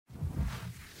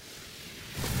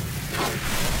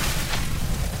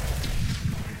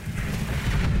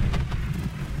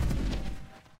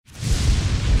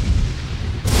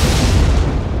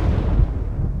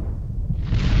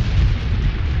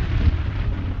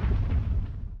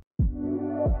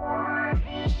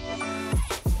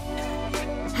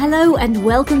Hello and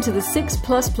welcome to the 6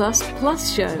 Plus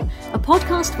show, a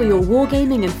podcast for your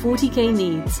wargaming and 40k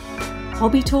needs.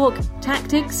 Hobby talk,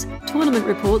 tactics, tournament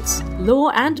reports,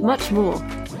 lore and much more.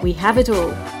 We have it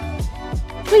all.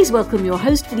 Please welcome your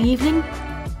host for the evening,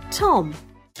 Tom.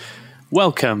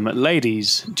 Welcome,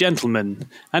 ladies, gentlemen,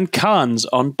 and Khans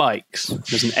on bikes.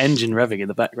 There's an engine revving in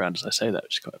the background as I say that,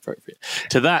 which is quite appropriate.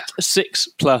 To that 6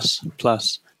 Plus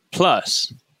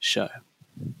show.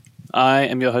 I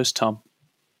am your host, Tom.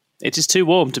 It is too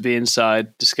warm to be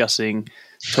inside discussing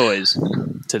toys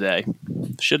today.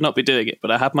 Should not be doing it,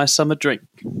 but I have my summer drink.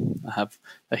 I have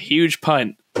a huge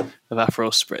pint of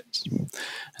Aperol Spritz,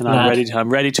 and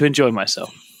I'm ready to enjoy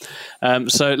myself.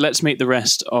 So let's meet the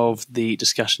rest of the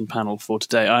discussion panel for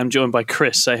today. I'm joined by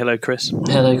Chris. Say hello, Chris.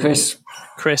 Hello, Chris.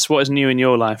 Chris, what is new in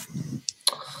your life?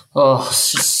 Oh,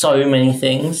 so many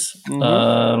things.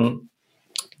 Mm-hmm.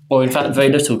 Or in fact, very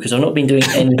little, because I've not been doing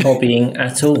any hobbying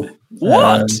at all.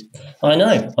 What? I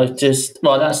know.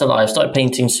 That's a lie. I've started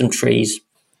painting some trees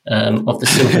of the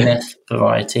Sylvaneth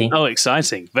variety. Oh,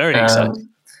 exciting. Very exciting.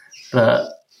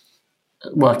 But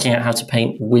working out how to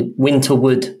paint with winter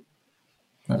wood.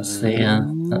 That's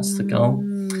the goal.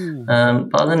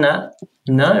 But other than that,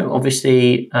 no.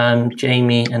 Obviously,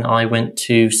 Jamie and I went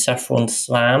to Saffron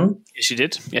Slam. Yes, you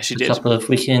did. A couple of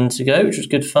weekends ago, which was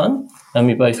good fun. And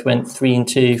we both went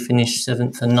 3-2, finished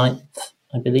 7th and 9th,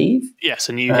 I believe. Yes,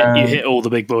 and you hit all the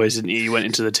big boys, didn't you? You went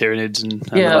into the Tyranids and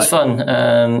yeah, it was fun.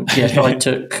 So I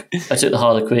took the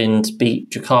Harlequins, beat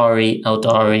Drakari,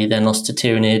 Eldari, then lost to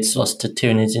Tyranids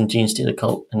in Genestealer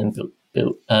Cult, and then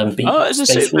beat. Oh, it's a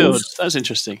sick build. That's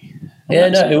interesting. Yeah,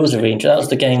 no, it was a really interesting. That was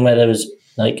the game where there was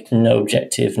no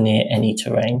objective near any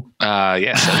terrain.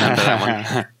 Yes, I remember that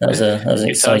one. that was an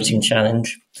exciting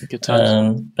challenge. Good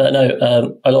times. But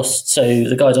no, I lost. So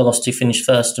the guys I lost to finished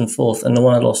 1st and 4th, and the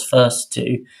one I lost first to,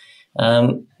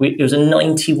 it was a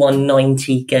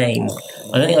 91-90 game.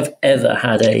 I don't think I've ever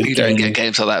had a. You don't get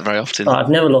games like that very often. I've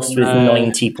never lost with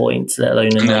 90 points, let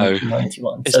alone a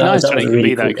 91. It's nice when it can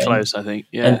be that close, I think.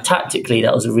 Yeah. And tactically,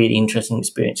 that was a really interesting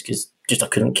experience because I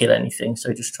couldn't kill anything,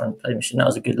 so just trying to play mission. That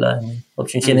was a good learning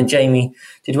opportunity. And then Jamie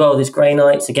did well with his Grey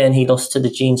Knights. Again, he lost to the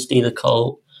Genestealer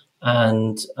Cult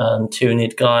and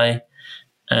Tyranid guy,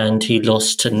 and he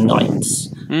lost to Knights.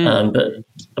 But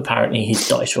apparently his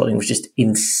dice rolling was just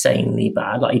insanely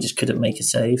bad. He just couldn't make a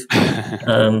save.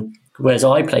 Whereas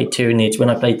I played Tyranids, when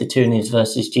I played the Tyranids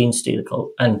versus Genestealer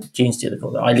Cult, I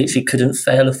literally couldn't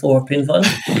fail a 4-up invuln.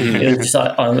 It was just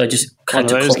I just had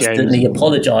to constantly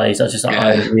apologise. I was just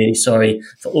I'm really sorry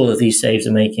for all of these saves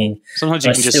I'm making. Sometimes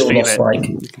you can just feel it.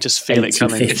 You can just feel it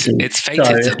coming. It's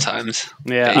fated sometimes.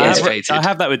 Yeah, I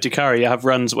have that with Drakari. I have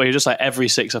runs where you're just every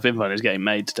 6-up invuln is getting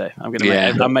made today.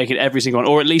 I'm making every single one,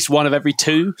 or at least one of every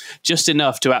 2, just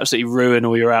enough to absolutely ruin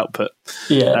all your output.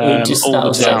 Yeah,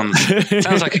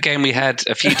 sounds like a game we had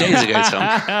a few days ago,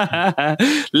 Tom.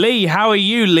 Lee, how are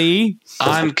you, Lee?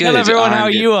 I'm good. Tell everyone how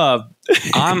you are.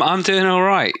 I'm doing all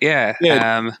right. Yeah.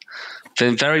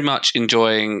 Been very much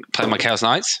enjoying playing my Chaos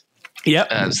Knights. Yep.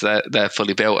 As they're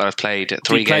fully built. I've played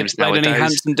 3 games now. Played any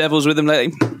Handsome Devils with them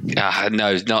lately?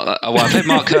 No, not. Well, I played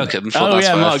Mark Kirkham.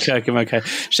 Mark Kirkham. Okay.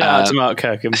 Shout out to Mark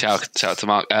Kirkham. Shout out to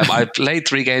Mark. I've played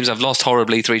 3 games. I've lost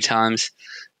horribly 3 times.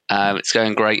 It's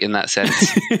going great in that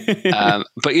sense.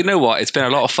 But you know what? It's been a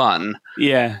lot of fun.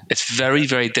 Yeah. It's very,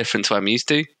 very different to what I'm used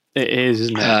to. It is,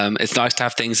 isn't it? It's nice to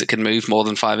have things that can move more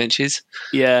than 5 inches.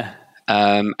 Yeah.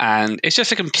 And it's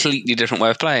just a completely different way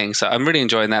of playing. So I'm really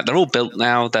enjoying that. They're all built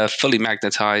now. They're fully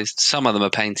magnetized. Some of them are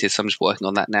painted. So I'm just working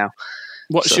on that now.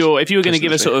 If you were going to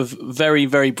give a sort of very,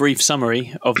 very brief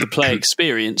summary of the play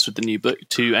experience with the new book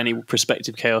to any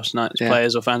prospective Chaos Knights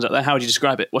players or fans out there, how would you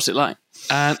describe it? What's it like?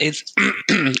 It's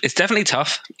definitely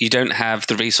tough. You don't have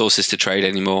the resources to trade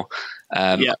anymore.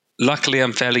 Luckily,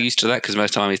 I'm fairly used to that because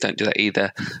most armies don't do that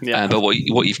either. Yeah. But what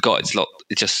you've got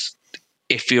is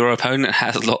if your opponent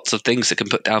has lots of things that can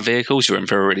put down vehicles, you're in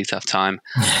for a really tough time.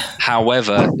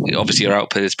 However, obviously your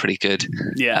output is pretty good.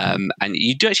 Yeah. And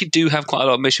you actually do have quite a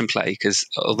lot of mission play because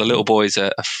the little boys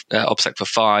are obsec for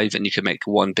 5 and you can make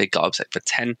one big guy obsec for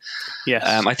 10. Yes.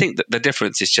 I think that the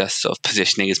difference is just sort of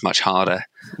positioning is much harder.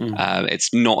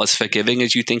 It's not as forgiving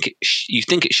as you think you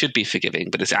think it should be forgiving,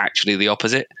 but it's actually the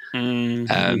opposite.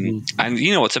 And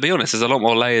you know what, to be honest, there's a lot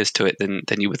more layers to it than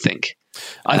you would think.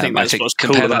 I think what's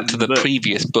compare cool that to the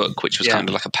previous book, which was kind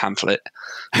of like a pamphlet.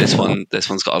 This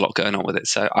one's got a lot going on with it,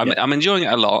 so I'm enjoying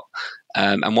it a lot.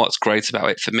 And what's great about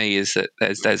it for me is that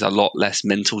there's a lot less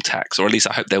mental tax, or at least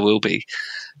I hope there will be,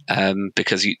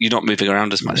 because you're not moving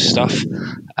around as much stuff.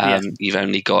 You've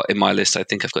only got, in my list, I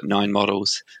think I've got 9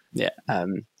 models. Yeah.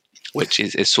 which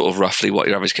is sort of roughly what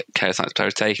your average chaos knights player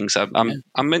is taking. So I'm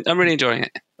really enjoying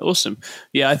it. Awesome.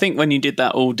 Yeah, I think when you did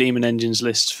that all demon engines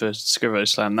list for Scrivo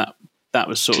Slam, that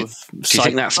was sort of do you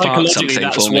think that sparked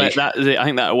something for me? I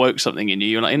think that awoke something in you.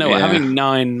 You're like, what, having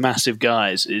 9 massive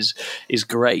guys is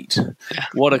great. Yeah.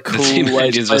 What a cool the way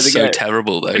engines to play were so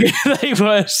terrible, though. They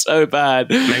were so bad.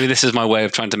 Maybe this is my way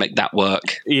of trying to make that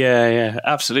work. Yeah,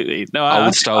 absolutely. No,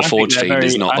 Old style Forge Fiend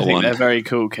is not the one. I think they're very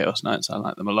cool Chaos Knights. I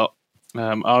like them a lot.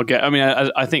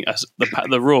 I think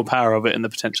the raw power of it and the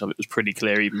potential of it was pretty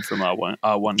clear even from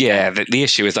R1. Yeah, the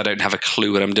issue is I don't have a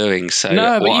clue what I'm doing. So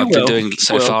what I've been doing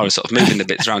so far is sort of moving the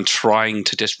bits around, trying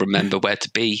to just remember where to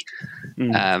be.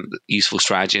 Useful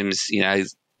stratagems,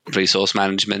 resource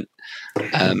management,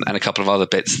 and a couple of other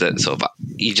bits that sort of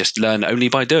you just learn only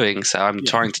by doing. So I'm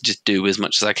trying to just do as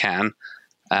much as I can,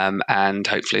 and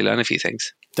hopefully learn a few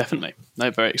things. Definitely.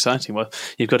 No, very exciting. Well,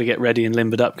 you've got to get ready and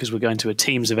limbered up because we're going to a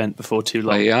Teams event before too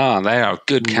long. They are a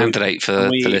good candidate for the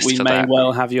list for that. We may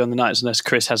well have you on the nights unless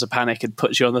Chris has a panic and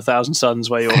puts you on the Thousand Suns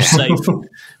where you're safe,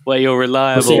 where you're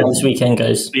reliable. We'll see how this weekend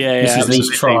goes. This is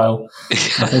Lee's trial. I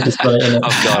think it's got it in it.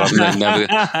 Oh, God, I'm never...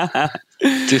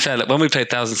 To be fair, when we played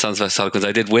Thousand Suns vs Harlequins,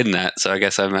 I did win that, so I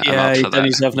guess I'm up for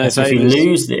that. If you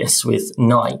lose this with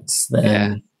Knights,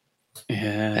 then...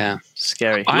 Yeah,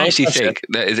 scary. I actually think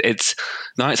that it's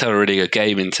Knights have a really good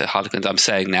game into Harlequins. I'm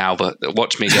saying now, but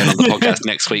watch me again on the podcast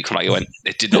next week when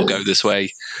it did not go this way.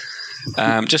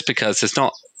 Just because there's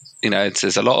not,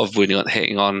 there's a lot of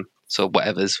hitting on sort of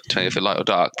whatever's, depending if it's light or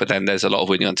dark, but then there's a lot of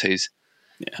winning on 2s.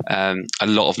 Yeah. A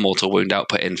lot of mortal wound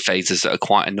output in phases that are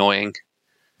quite annoying.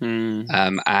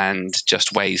 And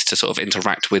just ways to sort of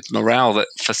interact with morale that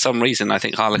for some reason I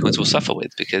think Harlequins will suffer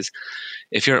with, because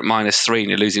if you're at -3 and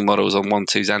you're losing models on 1,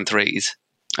 2s and 3s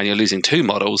and you're losing 2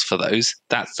 models for those,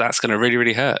 that's going to really,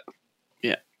 really hurt.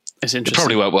 Yeah, it's interesting. It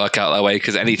probably won't work out that way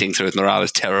because anything to do with morale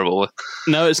is terrible.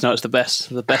 No, it's not. It's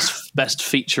the best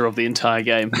feature of the entire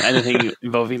game. Anything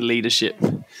involving leadership.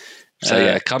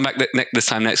 So come back this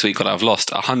time next week when I've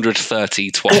lost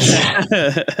 130 twice.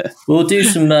 We'll do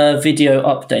some video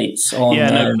updates on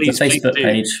the Facebook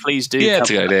page. Please do. Yeah, it's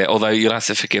a good idea. Although you'll have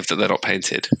to forgive that they're not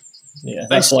painted. Yeah,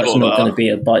 that's why it's not going to be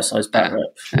a bite-sized bat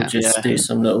rep. We'll just do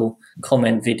some little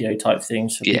comment video type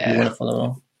things for people who want to follow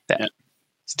along. Yeah,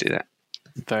 let's do that.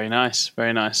 Very nice,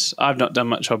 very nice. I've not done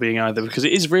much hobbying either because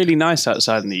it is really nice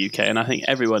outside in the UK, and I think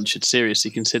everyone should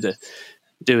seriously consider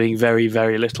doing very,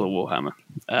 very little Warhammer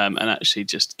and actually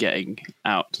just getting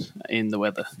out in the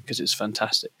weather because it's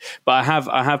fantastic. But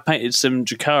I have painted some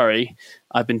Drakari.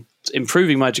 I've been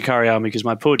improving my Drakari army because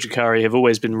my poor Drakari have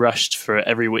always been rushed for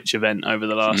every witch event over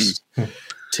the last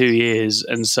 2 years,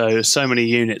 and so many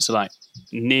units are like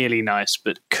nearly nice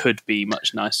but could be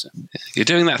much nicer. You're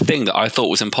doing that thing that I thought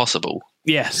was impossible.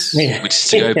 Yes. Which is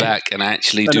to go back and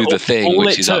actually do the thing,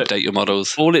 which is update your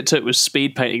models. All it took was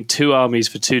speed painting 2 armies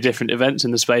for 2 different events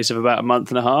in the space of about a month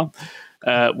and a half,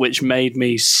 which made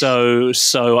me so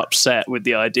upset with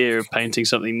the idea of painting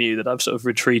something new that I've sort of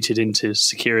retreated into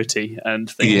security and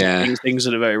things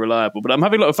that are very reliable. But I'm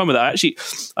having a lot of fun with that.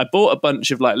 I bought a bunch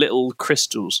of like little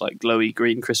crystals, like glowy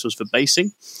green crystals for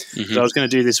basing. So I was going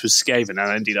to do this with Skaven,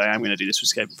 and indeed I am going to do this with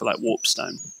Skaven for like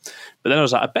Warpstone. But then I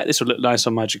was like, I bet this would look nice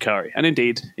on my Drakari. And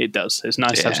indeed, it does. It's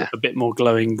nice to have a bit more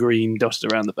glowing green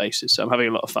dotted around the bases. So I'm having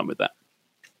a lot of fun with that.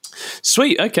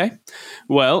 Sweet. Okay.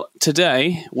 Well,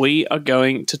 today we are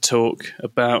going to talk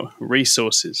about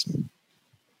resources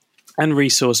and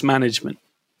resource management.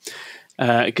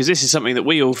 Because this is something that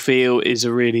we all feel is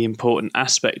a really important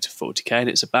aspect of 40k, and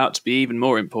it's about to be even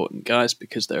more important, guys,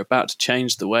 because they're about to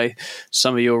change the way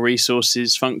some of your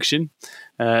resources function.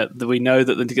 We know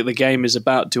that the game is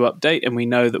about to update, and we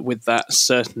know that with that,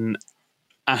 certain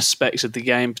aspects of the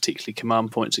game, particularly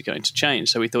command points, are going to change.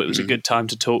 So we thought it was a good time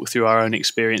to talk through our own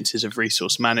experiences of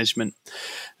resource management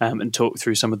and talk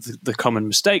through some of the common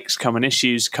mistakes, common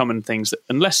issues, common things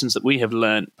and lessons that we have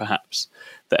learned, perhaps,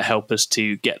 that help us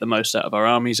to get the most out of our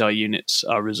armies, our units,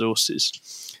 our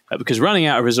resources. Because running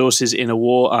out of resources in a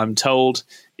war, I'm told,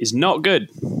 is not good.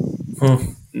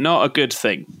 Not a good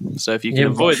thing. So if you can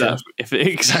avoid that,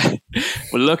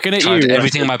 we're looking at you.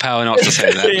 Everything in my power not to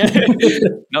say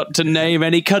that. Not to name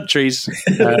any countries.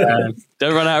 Don't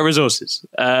run out of resources.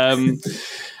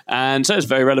 And so it's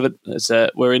very relevant.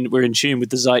 We're in tune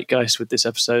with the zeitgeist with this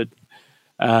episode.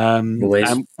 And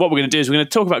what we're going to do is we're going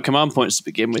to talk about command points to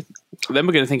begin with. Then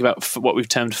we're going to think about what we've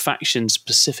termed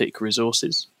faction-specific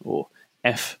resources, or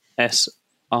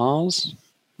FSRs.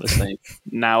 Let's say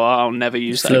now I'll never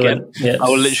use that again. Yes. I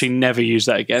will literally never use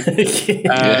that again.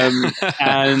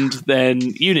 And then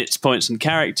units, points, and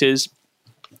characters.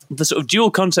 the sort of dual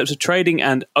concepts of trading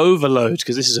and overload,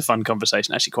 because this is a fun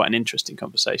conversation, actually quite an interesting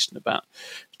conversation about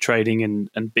trading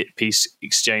and bit piece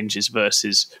exchanges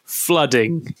versus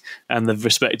flooding and the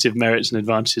respective merits and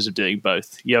advantages of doing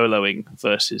both, YOLOing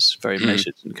versus very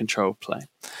measured and controlled play.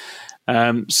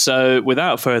 So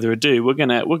without further ado, we're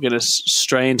gonna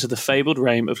stray into the fabled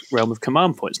realm of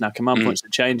command points. Now, command points are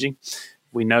changing.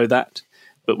 We know that.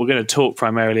 But we're going to talk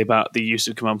primarily about the use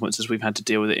of command points as we've had to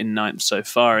deal with it in ninth so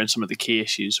far and some of the key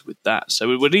issues with that.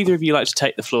 So would either of you like to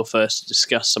take the floor first to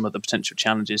discuss some of the potential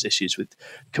challenges, issues with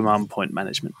command point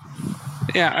management?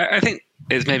 Yeah, I think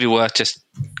it's maybe worth just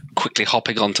quickly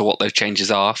hopping on to what those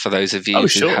changes are for those of you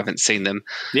who haven't seen them.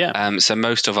 Yeah. So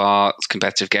most of our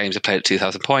competitive games are played at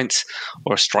 2,000 points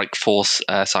or a strike force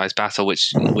size battle,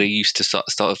 which we're used to sort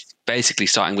of basically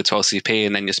starting with 12 CP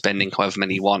and then you're spending however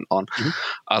many you want on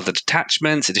other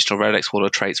detachments, additional relics,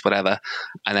 warlord traits, whatever.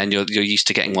 And then you're used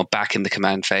to getting one back in the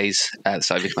command phase, the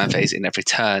start of your command phase in every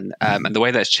turn. And the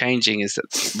way that's changing is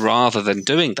that rather than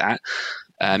doing that,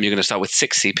 you're going to start with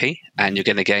 6 CP and you're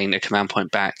going to gain a command point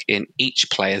back in each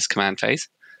player's command phase.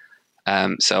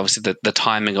 So obviously the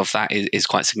timing of that is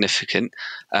quite significant.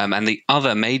 And the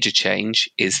other major change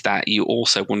is that you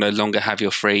also will no longer have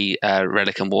your free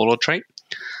relic and warlord trait.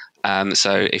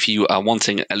 So if you are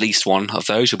wanting at least one of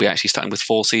those, you'll be actually starting with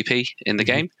 4 CP in the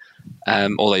game,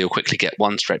 although you'll quickly get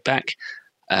one straight back.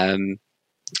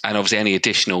 And obviously any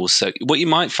additionals. So what you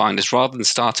might find is rather than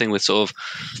starting with sort of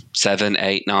 7,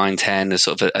 8, 9, 10, as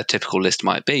sort of a typical list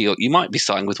might be, you might be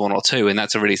starting with 1 or 2, and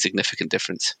that's a really significant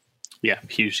difference. Yeah,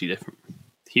 hugely different.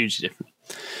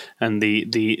 And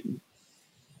the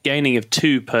gaining of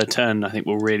 2 per turn, I think,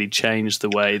 will really change the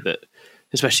way that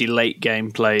especially late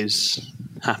game plays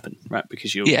happen, right?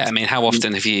 Because how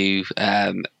often have you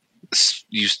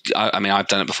I've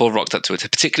done it before, rocked up to it,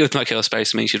 particularly with my Chaos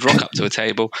Space Marines, you'd rock up to a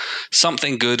table,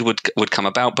 something good would come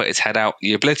about, but it's head out,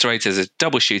 your Obliterators are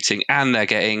double shooting, and they're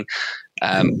getting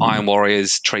Iron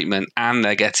Warriors treatment, and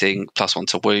they're getting +1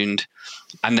 to wound,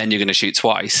 and then you're going to shoot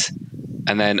twice.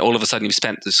 And then all of a sudden you've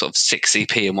spent the sort of 6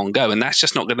 CP in one go, and that's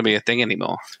just not going to be a thing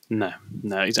anymore. No,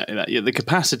 exactly that. Yeah, the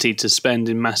capacity to spend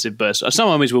in massive bursts. Some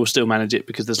armies will still manage it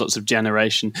because there's lots of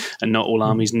generation, and not all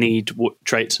armies need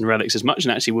traits and relics as much.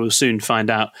 And actually, we'll soon find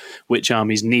out which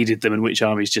armies needed them and which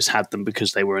armies just had them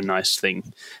because they were a nice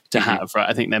thing to have. Right?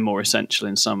 I think they're more essential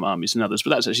in some armies than others.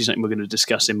 But that's actually something we're going to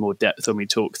discuss in more depth when we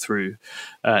talk through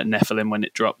Nephilim when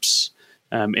it drops.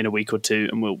 In a week or two,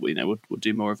 and we'll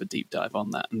do more of a deep dive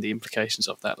on that and the implications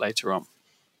of that later on.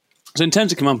 So, in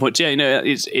terms of command points,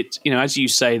 it's as you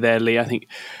say there, Lee, I think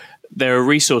they're a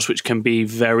resource which can be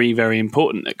very, very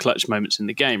important at clutch moments in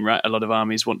the game. Right, a lot of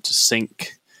armies want to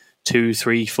sink 2,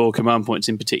 3, 4 command points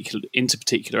into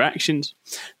particular actions.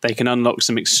 They can unlock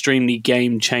some extremely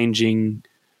game-changing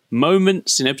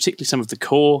moments. Particularly some of the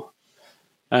core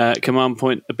command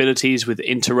point abilities with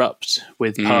interrupt,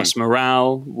 with pass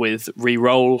morale, with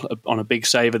re-roll on a big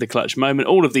save at the clutch moment.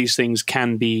 All of these things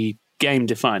can be game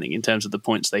defining in terms of the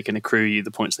points they can accrue you,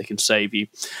 the points they can save you,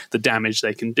 the damage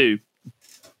they can do.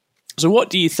 So what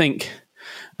do you think,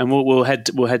 and we'll head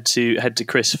to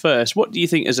Chris first, what do you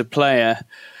think as a player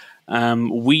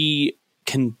we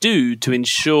can do to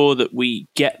ensure that we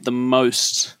get the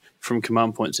most from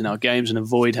command points in our games and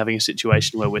avoid having a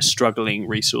situation where we're struggling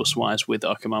resource-wise with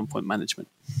our command point management?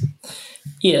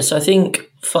 Yes, I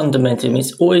think fundamentally,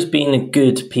 it's always been a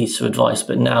good piece of advice,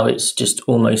 but now it's just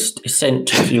almost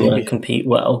essential if you want to compete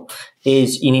well,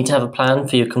 is you need to have a plan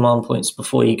for your command points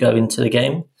before you go into the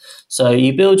game. So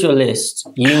you build your list,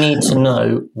 you need to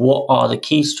know what are the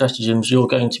key stratagems you're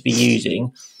going to be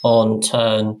using on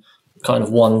turn kind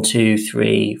of 1, 2,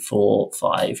 3, 4,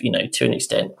 5, to an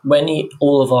extent. When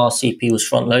all of our CP was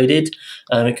front loaded,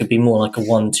 it could be more like a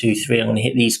 1, 2, 3. I'm going to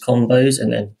hit these combos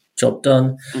and then job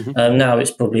done. Now it's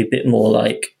probably a bit more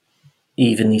like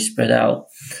evenly spread out.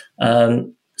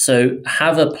 So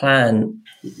have a plan.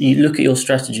 You look at your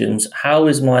stratagems. How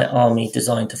is my army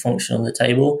designed to function on the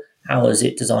table? How is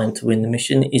it designed to win the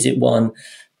mission? Is it one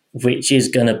which is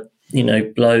going to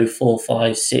blow 4,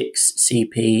 5, 6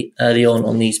 CP early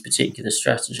on these particular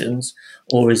stratagems?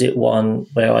 Or is it one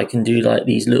where I can do like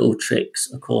these little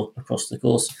tricks across the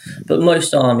course? But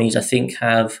most armies, I think,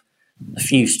 have a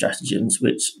few stratagems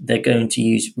which they're going to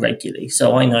use regularly.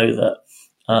 So I know that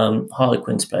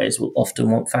Harlequins players will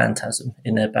often want Phantasm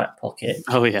in their back pocket.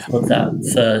 Oh, yeah. For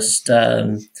that first,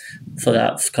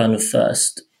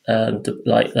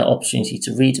 like that opportunity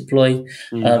to redeploy.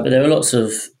 But there are lots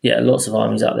of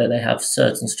armies out there. They have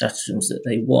certain stratagems that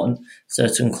they want,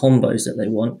 certain combos that they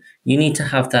want. You need to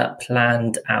have that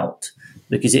planned out,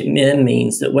 because it then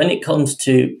means that when it comes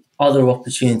to other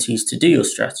opportunities to do your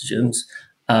stratagems,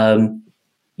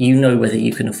 you know whether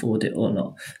you can afford it or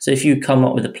not. So if you come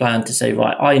up with a plan to say,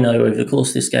 right, I know over the course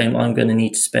of this game, I'm going to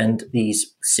need to spend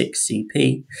these 6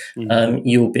 CP,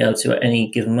 you'll be able to at any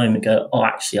given moment go, oh,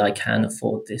 actually, I can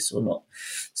afford this or not.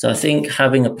 So I think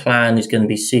having a plan is going to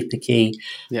be super key.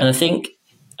 Yeah. And I think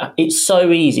it's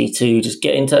so easy to just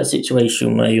get into that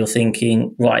situation where you're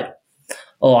thinking, right,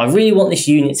 oh, I really want this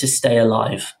unit to stay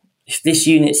alive. If this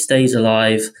unit stays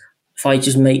alive, if I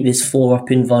just make this 4-up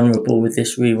invulnerable with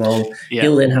this reroll,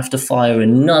 he'll then have to fire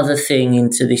another thing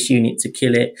into this unit to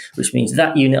kill it, which means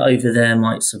that unit over there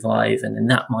might survive, and then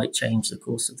that might change the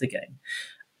course of the game.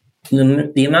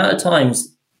 The amount of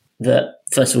times that,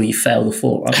 first of all, you fail the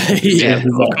 4-up.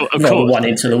 We've got 1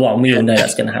 into the 1. We all know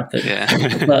that's going to happen.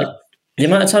 Yeah. But the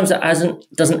amount of times that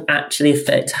doesn't actually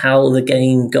affect how the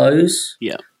game goes.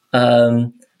 Yeah.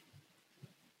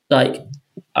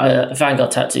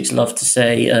 Vanguard Tactics love to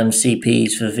say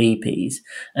CPs for VPs,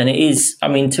 and it is, I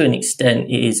mean, to an extent,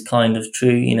 it is kind of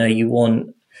true. You know, you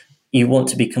want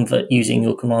to be using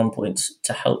your command points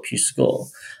to help you score.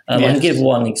 I can give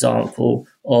one example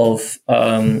of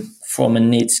from a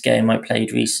NIDS game I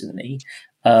played recently,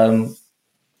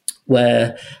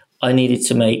 where I needed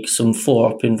to make some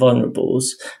 4-up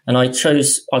invulnerables, and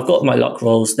I've got my luck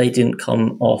rolls. They didn't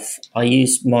come off. I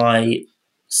used my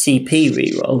CP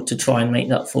reroll to try and make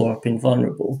that 4-up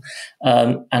invulnerable,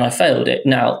 and I failed it.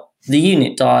 Now, the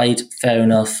unit died, fair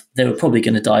enough. They were probably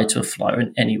going to die to a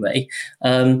flyer anyway.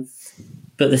 But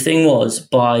the thing was,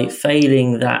 by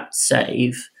failing that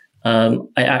save, it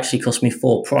actually cost me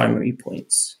 4 primary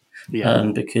points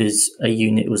because a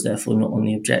unit was therefore not on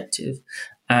the objective.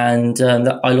 And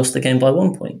I lost the game by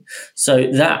 1 point.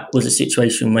 So that was a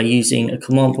situation where using a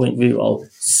command point reroll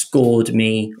scored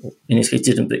me, in this case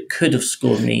didn't, but could have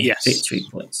scored me victory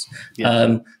points.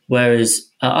 Yeah. Whereas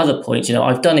at other points, you know,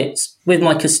 I've done it with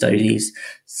my custodies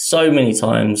so many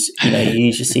times. You know, you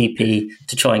use your CP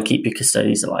to try and keep your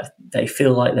custodies alive. They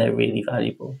feel like they're really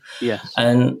valuable. Yeah.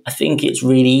 And I think it's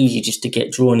really easy just to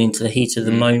get drawn into the heat of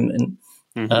the moment.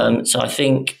 Mm-hmm. So I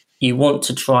think you want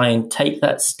to try and take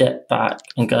that step back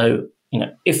and go, you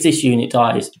know, if this unit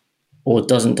dies or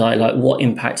doesn't die, like what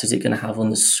impact is it going to have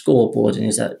on the scoreboard, and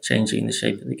is that changing the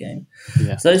shape of the game?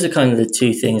 Yeah. So those are kind of the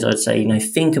 2 things I'd say, you know,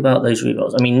 think about those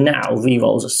rerolls. I mean, now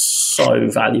rerolls are so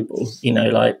valuable, you know,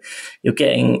 like you're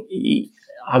getting,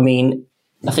 I mean,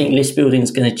 I think list building is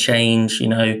going to change, you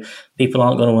know, people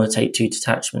aren't going to want to take 2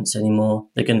 detachments anymore.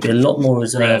 They're going to be a lot more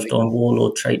reserved on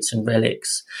warlord traits and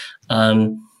relics.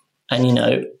 And, you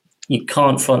know, you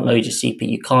can't front load your CP.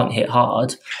 You can't hit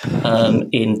hard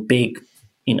in big,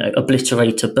 you know,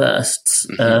 obliterator bursts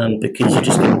because you're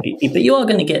just going to be. But you are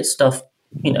going to get stuff,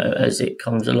 you know, as it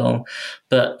comes along.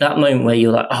 But that moment where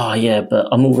you're like, oh yeah, but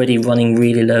I'm already running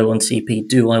really low on CP.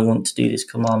 Do I want to do this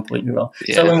command point reroll?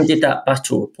 Yeah. So when we did that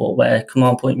battle report where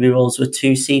command point rerolls were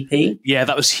 2 CP, yeah,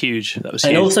 that was huge. And all of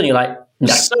a sudden you're like.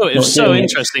 It was so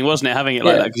interesting, wasn't it, having it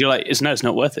like that? Because you're like, it's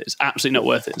not worth it. It's absolutely not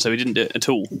worth it. So we didn't do it at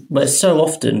all. But so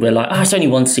often we're like, it's only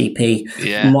 1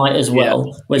 CP. Might as well.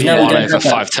 Yeah. Whereas now we don't have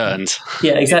 5 turns.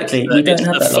 Yeah, exactly. We don't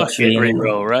have that luxury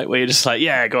reroll, right? Where you're just like,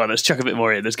 go on, let's chuck a bit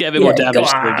more in. Let's get a bit more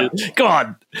damage. Go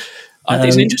on. I think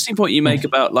it's an interesting point you make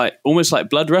about like almost like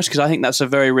blood rush, because I think that's a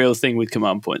very real thing with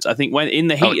command points. I think when in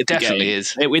the heat of the game,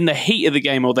 is. In the heat of the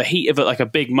game or the heat of it, like a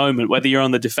big moment, whether you're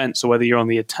on the defense or whether you're on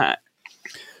the attack,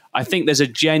 I think there's a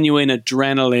genuine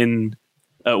adrenaline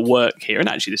at work here. And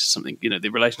actually, this is something, you know, the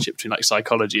relationship between like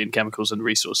psychology and chemicals and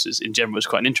resources in general is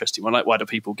quite an interesting one. Like, why do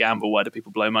people gamble? Why do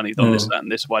people blow money on this, that, and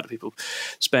this? Why do people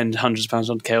spend hundreds of pounds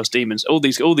on chaos demons? All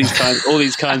these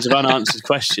kinds of unanswered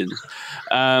questions.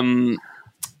 And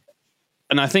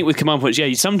I think with command points,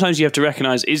 sometimes you have to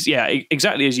recognize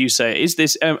exactly as you say, is the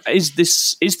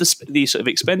sort of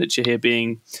expenditure here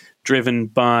being driven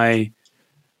by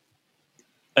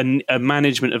a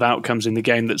management of outcomes in the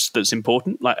game that's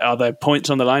important? Like, are there points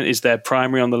on the line? Is there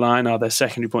primary on the line? Are there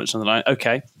secondary points on the line?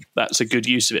 Okay, that's a good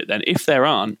use of it then. If there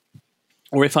aren't,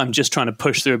 or if I'm just trying to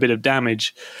push through a bit of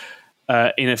damage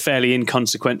in a fairly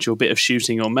inconsequential bit of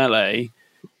shooting or melee,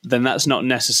 then that's not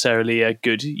necessarily a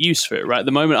good use for it, right? At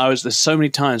the moment, there's so many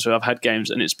times where I've had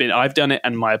games and I've done it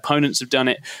and my opponents have done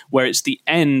it, where it's the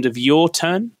end of your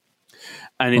turn.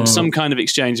 And in some kind of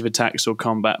exchange of attacks or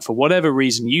combat, for whatever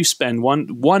reason, you spend one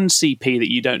CP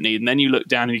that you don't need, and then you look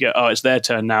down and you go, oh, it's their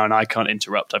turn now, and I can't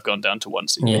interrupt. I've gone down to 1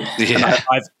 CP. Yeah.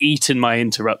 I've eaten my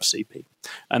interrupt CP.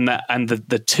 And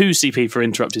the 2 CP for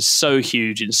interrupt is so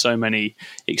huge in so many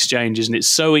exchanges, and it's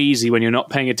so easy when you're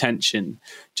not paying attention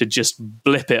to just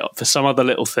blip it for some other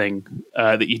little thing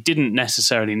that you didn't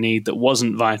necessarily need, that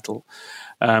wasn't vital.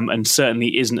 And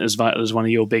certainly isn't as vital as one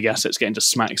of your big assets getting to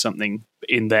smack something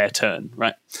in their turn,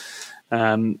 right?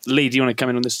 Lee, do you want to come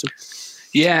in on this too?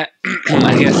 Yeah,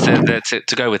 I guess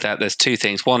to go with that, there's two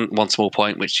things. One small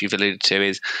point, which you've alluded to,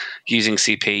 is using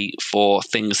CP for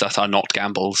things that are not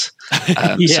gambles.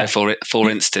 So for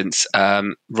instance,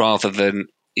 rather than,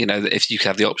 if you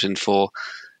have the option for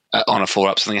on a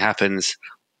 4-up, something happens,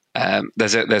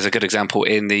 there's a good example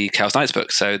in the Chaos Knights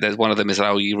book. So there's one of them is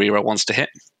allow you reroll once to hit.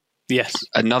 Yes.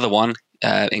 Another one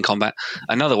in combat.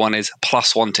 Another one is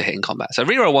 +1 to hit in combat. So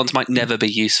reroll ones might never be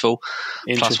useful.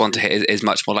 +1 to hit is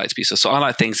much more likely to be useful. So I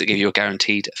like things that give you a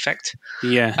guaranteed effect.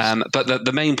 Yeah. But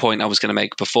the main point I was going to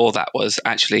make before that was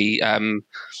actually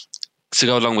to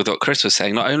go along with what Chris was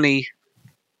saying. Not only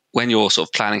when you're sort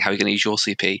of planning how you're going to use your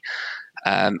CP,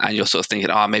 and you're sort of thinking,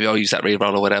 maybe I'll use that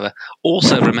reroll or whatever.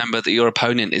 Also remember that your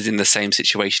opponent is in the same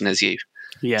situation as you.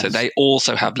 Yes. So they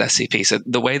also have less CP. So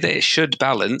the way that it should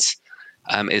balance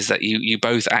is that you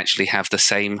both actually have the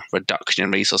same reduction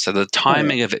in resource. So the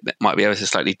timing of it might be ever so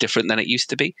slightly different than it used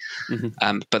to be.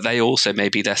 Mm-hmm. But they also may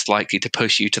be less likely to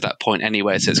push you to that point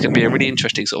anyway. So it's going to be a really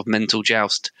interesting sort of mental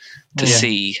joust to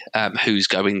see who's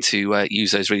going to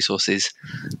use those resources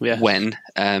when,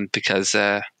 because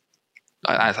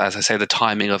as I say, the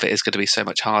timing of it is going to be so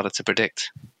much harder to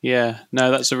predict. Yeah, no,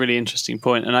 that's a really interesting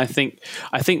point. And I think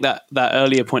that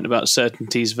earlier point about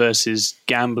certainties versus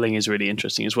gambling is really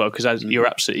interesting as well, because you're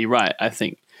absolutely right. I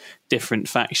think different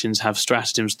factions have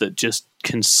stratagems that just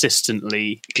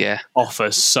consistently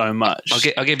offer so much.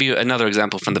 I'll give you another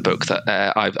example from the book that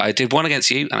I did one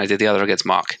against you and I did the other against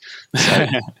Mark. So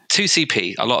 2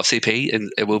 CP, a lot of CP,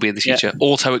 and it will be in the future.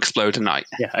 Auto explode a knight.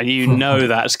 Yeah, and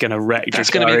that's going to wreck. That's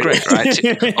going to be great,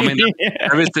 right? I mean,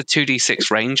 there is the 2d6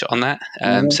 range on that,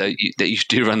 so you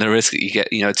do run the risk that you get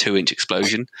a 2-inch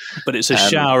explosion. But it's a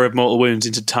shower of mortal wounds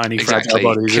into tiny fragile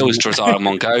bodies. Kills Drazar in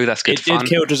one go. That's good fun. It did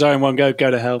kill Drazar in one go. Go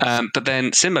to hell. But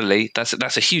then similarly, that's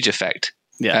a huge effect.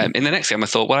 Yeah. In the next game, I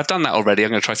thought, well, I've done that already. I'm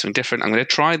going to try something different. I'm going to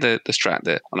try the strat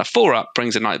that on a 4-up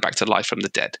brings a knight back to life from the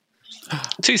dead.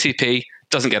 2 CP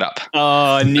doesn't get up.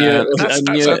 Oh, I knew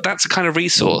it. That's a kind of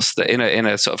resource that in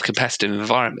a sort of competitive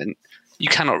environment you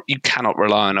cannot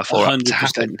rely on a 4-up to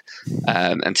happen.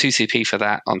 And 2 CP for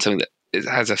that on something that it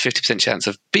has a 50% chance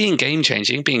of being game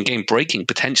changing, being game breaking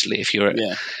potentially if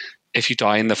you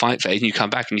die in the fight phase and you come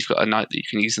back and you've got a knight that you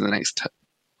can use in the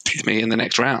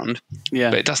next round. Yeah,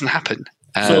 but it doesn't happen.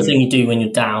 Sort of thing you do when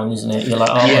you're down, isn't it? You're like,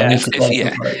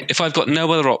 if I've got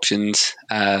no other options,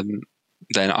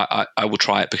 then I will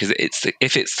try it, because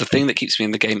if it's the thing that keeps me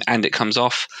in the game and it comes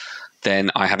off,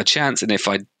 then I have a chance. And if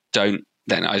I don't,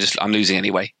 then I'm losing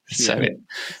anyway. So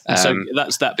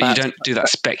that's that. But you don't do that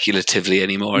speculatively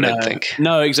anymore. I don't think.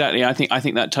 No, exactly. I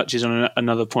think that touches on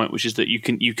another point, which is that you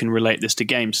can relate this to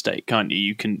game state, can't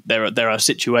you? There are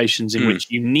situations in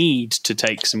which you need to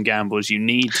take some gambles. You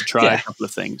need to try a couple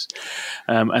of things,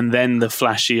 and then the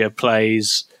flashier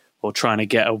plays, or trying to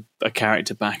get a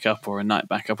character back up or a knight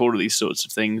back up, all of these sorts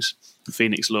of things,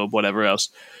 Phoenix Lord, whatever else.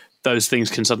 Those things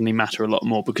can suddenly matter a lot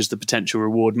more, because the potential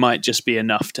reward might just be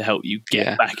enough to help you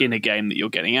get back in a game that you're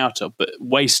getting out of. But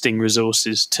wasting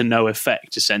resources to no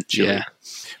effect, essentially,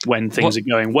 when things are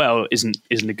going well, isn't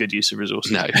a good use of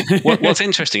resources. No. What's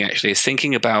interesting, actually, is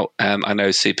thinking about, I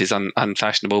know soup is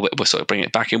unfashionable, but we'll sort of bring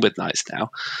it back in with knights now.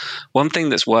 One thing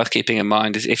that's worth keeping in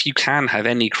mind is if you can have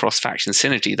any cross-faction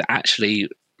synergy that actually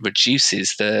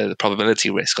reduces the probability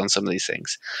risk on some of these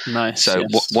things. Nice. So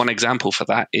one example for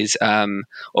that is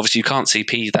obviously you can't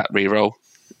CP that reroll,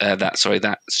 that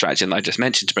stratagem that I just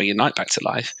mentioned to bring your knight back to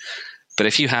life. But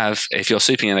if you're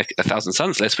souping in a Thousand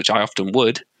Suns list, which I often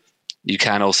would, you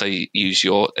can also use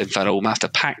your Infernal Master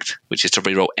Pact, which is to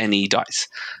reroll any dice.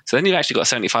 So then you've actually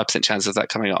got a 75% chance of that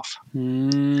coming off.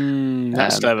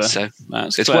 That's clever. So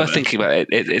it's worth thinking about it.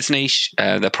 It's niche.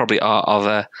 There probably are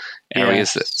other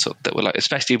areas that were like,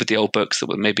 especially with the old books, that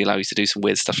would maybe allow you to do some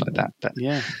weird stuff like that. But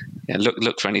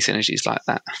look for any synergies like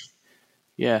that.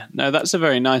 Yeah, no, that's a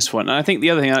very nice one. And I think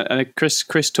the other thing,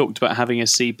 Chris talked about having a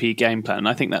CP game plan, and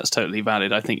I think that's totally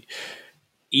valid. I think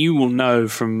you will know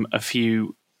from a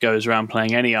few goes around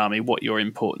playing any army what your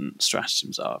important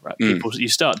stratagems are, right? You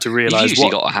start to realize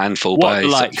what got a handful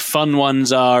what fun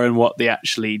ones are and what the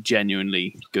actually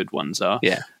genuinely good ones are.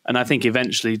 Yeah. And I think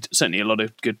eventually, certainly a lot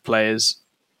of good players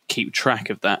keep track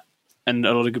of that. And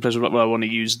a lot of good players are like, well, I want to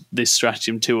use this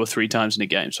stratagem 2 or 3 times in a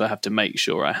game, so I have to make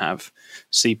sure I have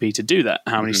CP to do that.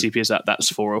 How many CP is that? That's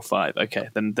 4 or 5. Okay,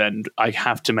 then I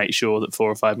have to make sure that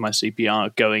 4 or 5 of my CP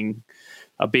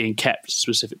are being kept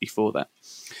specifically for that.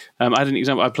 I had an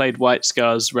example. I played White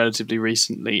Scars relatively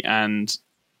recently, and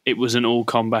it was an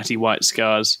all-combat-y White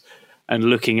Scars. And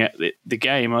looking at the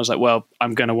game, I was like, well,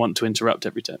 I'm going to want to interrupt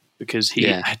every turn, because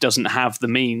he doesn't have the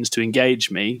means to engage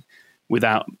me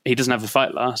he doesn't have a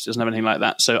fight last, doesn't have anything like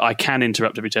that. So I can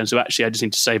interrupt every turn. So actually I just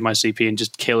need to save my CP and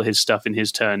just kill his stuff in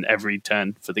his turn every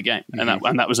turn for the game. Mm-hmm.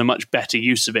 And that was a much better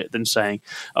use of it than saying,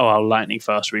 oh, I'll lightning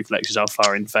fast reflexes, I'll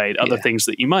fire in fade. Other things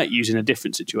that you might use in a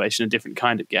different situation, a different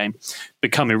kind of game,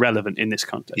 become irrelevant in this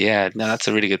context. Yeah, no, that's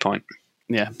a really good point.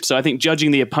 Yeah. So I think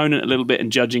judging the opponent a little bit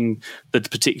and judging the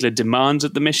particular demands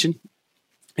of the mission.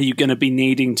 Are you going to be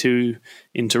needing to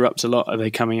interrupt a lot? Are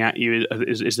they coming at you?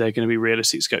 Is there going to be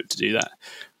realistic scope to do that?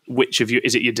 Which of you,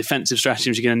 is it your defensive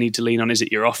strategies you're going to need to lean on? Is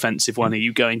it your offensive one? Are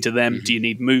you going to them? Mm-hmm. Do you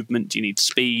need movement? Do you need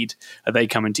speed? Are they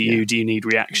coming to you? Do you need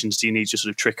reactions? Do you need just sort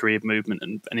of trickery of movement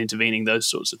and intervening, those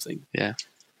sorts of things? Yeah.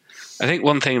 I think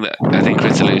one thing that I think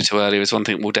Chris alluded to earlier is one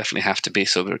thing we'll definitely have to be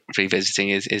sort of revisiting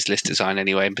is list design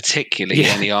anyway, and particularly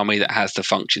any army that has the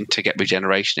function to get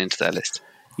regeneration into their list.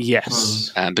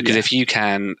 Yes, because if you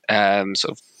can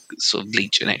sort of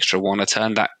leech an extra 1 a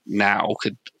turn, that now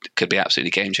could be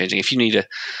absolutely game changing. If you need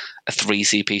a 3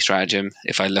 CP stratagem,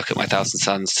 if I look at my Thousand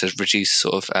Suns to reduce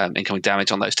sort of incoming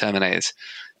damage on those Terminators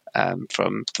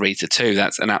from 3 to 2,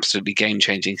 that's an absolutely game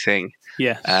changing thing.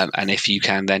 Yeah, and if you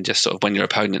can then just sort of when your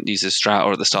opponent uses strat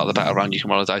or at the start of the battle round, you can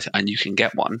roll a dice and you can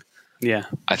get one. Yeah,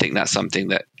 I think that's something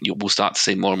that you will start to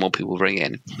see more and more people bring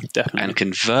in. Definitely. And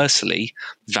conversely,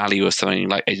 value of something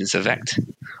like Agents of Vect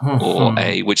or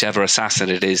whichever assassin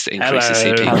it is that increases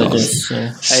CP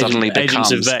cost suddenly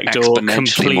becomes Agents of Vect or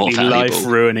exponentially more completely valuable.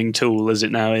 life-ruining tool as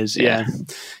it now is. Yeah,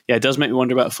 it does make me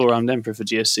wonder about Four-Armed Emperor for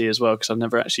GSC as well, because I've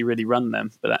never actually really run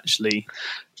them, but actually...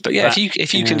 But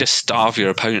if you can just starve your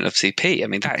opponent of CP, I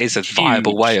mean, that is a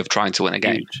viable way of trying to win a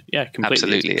game. Huge. Yeah, completely.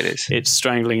 Absolutely it is. It's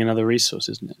strangling another resource,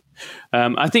 isn't it?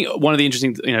 I think one of the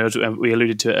interesting, we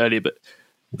alluded to it earlier, but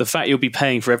the fact you'll be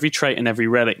paying for every trait and every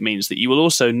relic means that you will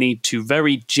also need to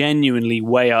very genuinely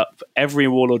weigh up every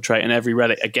warlord trait and every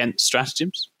relic against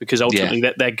stratagems, because ultimately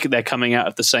they're coming out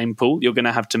of the same pool. You're going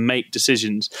to have to make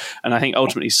decisions, and I think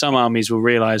ultimately some armies will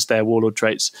realize their warlord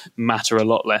traits matter a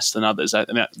lot less than others. I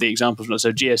mean, the examples,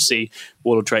 so GSC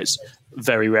warlord traits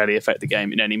very rarely affect the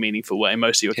game in any meaningful way.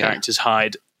 Most of your characters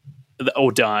hide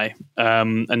or die,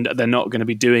 and they're not going to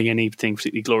be doing anything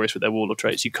particularly glorious with their warlord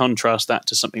traits. You contrast that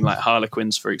to something like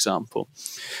Harlequins, for example,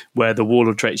 where the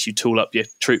warlord traits you tool up your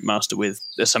troop master with,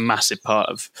 that's a massive part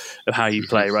of how you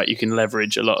play, right? You can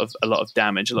leverage a lot of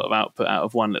damage, a lot of output out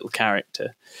of one little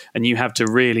character, and you have to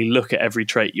really look at every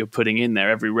trait you're putting in there,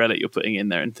 every relic you're putting in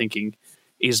there, and thinking,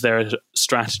 is there a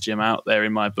stratagem out there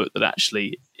in my book that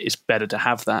actually is better to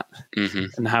have that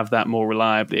and have that more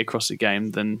reliably across the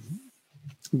game than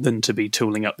to be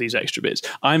tooling up these extra bits.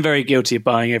 I'm very guilty of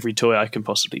buying every toy I can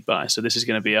possibly buy, so this is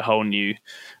going to be a whole new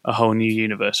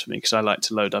universe for me, because I like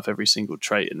to load up every single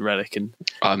trait and relic and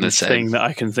thing that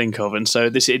I can think of. And so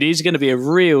it is going to be a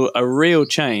real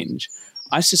change.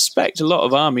 I suspect a lot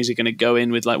of armies are going to go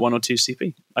in with like 1 or 2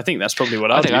 CP. I think that's probably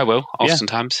what I'll do. I think I will,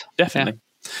 oftentimes. Yeah, definitely. Yeah.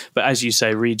 But as you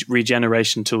say,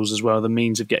 regeneration tools as well, the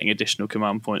means of getting additional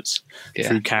command points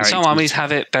through characters. Some armies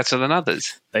have it better than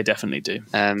others. They definitely do.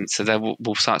 So then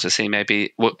we'll start to see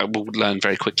we'll learn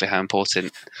very quickly how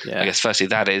important, I guess, firstly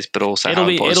that is, but also how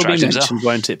important stratagems mentioned,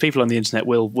 won't it? People on the internet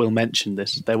will mention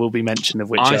this. There will be mention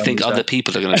of which I think other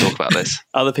people are going to talk about this.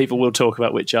 Other people will talk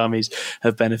about which armies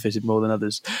have benefited more than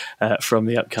others from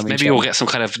the upcoming Maybe we'll get some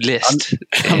kind of list.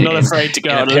 I'm not afraid to go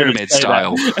on a pyramid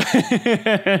style.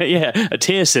 A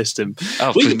tier system.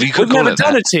 Oh, we've never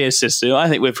done a tier system. I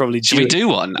think we're probably due. Should we do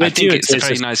one? I think it's a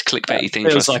very nice clickbaity thing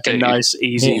for us to do. Feels like a nice,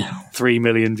 easy 3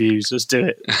 million views. Let's do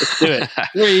it.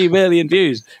 3 million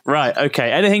views. Right,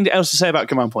 okay. Anything else to say about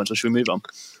command points, or should we move on?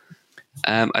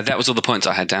 That was all the points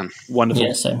I had down. Wonderful.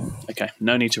 Yeah, so. Okay,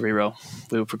 no need to reroll.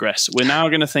 We will progress. We're now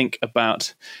going to think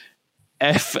about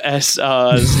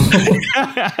FSRs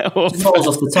falls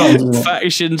off the tongue, doesn't it?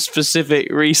 Faction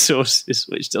specific resources,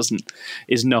 which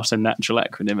is not a natural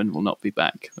acronym and will not be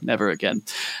back never again.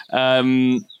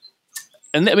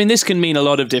 And I mean, this can mean a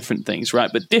lot of different things, right?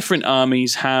 But different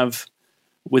armies have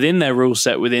within their rule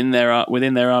set, within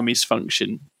their army's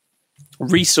function,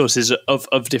 resources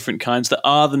of different kinds that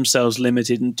are themselves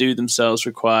limited and do themselves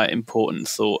require important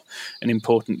thought and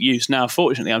important use. Now,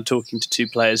 fortunately, I'm talking to 2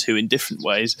 players who, in different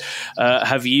ways,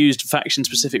 have used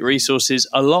faction-specific resources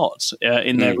a lot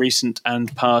in their recent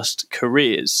and past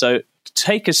careers. So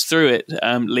take us through it,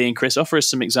 Lee and Chris. Offer us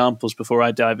some examples before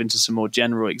I dive into some more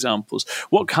general examples.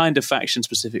 What kind of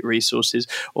faction-specific resources,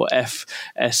 or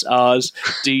FSRs,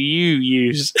 do you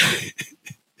use?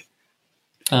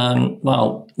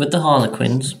 Well, with the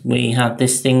Harlequins, we have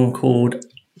this thing called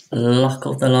Luck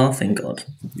of the Laughing God.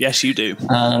 Yes, you do.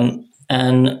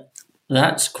 And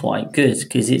that's quite good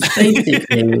because it's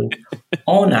basically,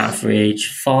 on average,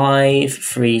 5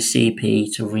 free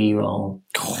CP to reroll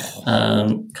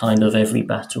kind of every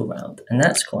battle round. And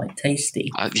that's quite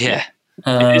tasty. Yeah.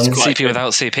 It's quite CP good.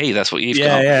 without CP, that's what you've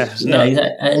got. Yeah, exactly.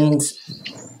 And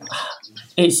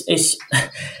it's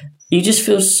you just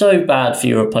feel so bad for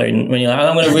your opponent when you're like,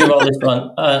 I'm going to reroll this one.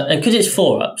 And because it's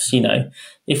 4-ups,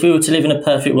 if we were to live in a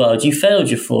perfect world, you failed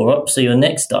your 4-up, so your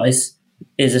next dice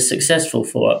is a successful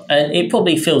 4-up. And it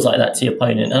probably feels like that to your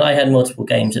opponent. And I had multiple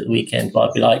games at the weekend where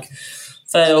I'd be like,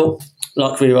 fail,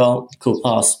 luck reroll, cool,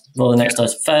 pass. Roll the next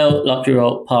dice, fail, luck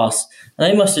reroll, pass.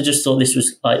 And they must have just thought this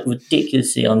was like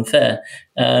ridiculously unfair.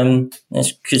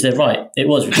 Because they're right. It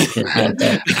was ridiculously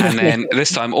unfair. And then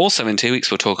this time, also in 2 weeks,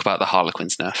 we'll talk about the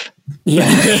Harlequins nerf.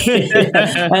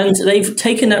 Yeah. And they've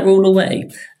taken that rule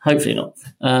away. Hopefully not.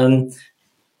 And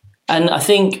I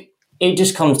think it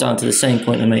just comes down to the same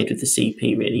point I made with the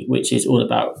CP, really, which is all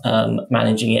about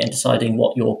managing it and deciding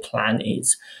what your plan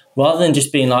is. Rather than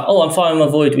just being like, I'm fine with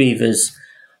my Void Weavers.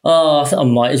 I think I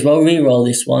might as well reroll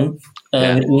this one.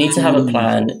 You need to have a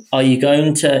plan. Are you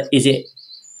going to, is it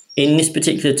in this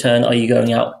particular turn, are you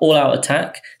going all out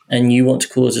attack and you want to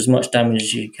cause as much damage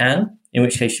as you can, in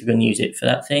which case you're going to use it for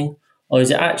that thing? Or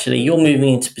is it actually you're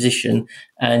moving into position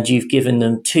and you've given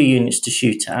them 2 units to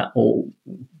shoot at, or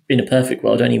in a perfect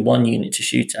world, only 1 unit to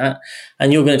shoot at,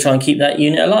 and you're going to try and keep that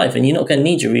unit alive, and you're not going to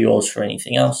need your rerolls for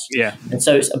anything else. Yeah. And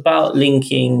so it's about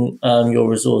linking your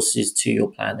resources to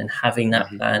your plan and having that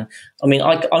plan. I mean,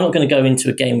 I'm not going to go into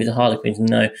a game with the Harlequins and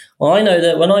know, I know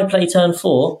that when I play turn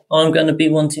 4, I'm going to be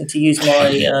wanting to use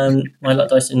my my luck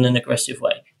dice in an aggressive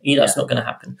way. That's not going to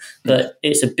happen. But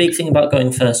it's a big thing about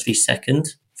going first v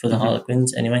second for the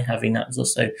Harlequins anyway, having that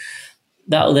resource. So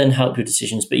that will then help your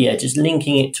decisions. But yeah, just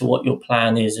linking it to what your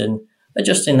plan is and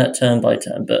adjusting that turn by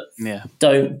turn. But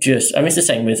don't just, it's the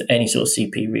same with any sort of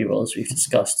CP rerolls we've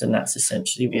discussed, and that's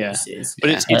essentially what this is.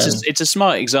 But it's a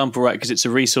smart example, right? Because it's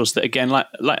a resource that, again, like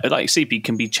CP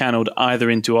can be channeled either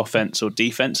into offense or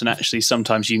defense, and actually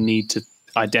sometimes you need to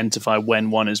identify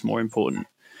when one is more important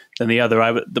than the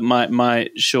other. My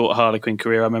short Harlequin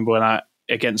career, I remember when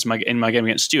in my game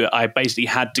against Stuart, I basically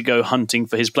had to go hunting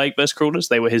for his Plague Burst Crawlers.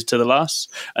 They were his to the last,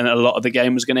 and a lot of the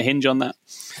game was going to hinge on that.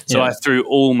 So I threw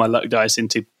all my luck dice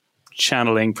into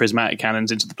channeling prismatic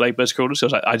cannons into the Plague Burst Crawlers. So I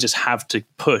was like, I just have to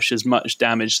push as much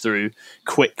damage through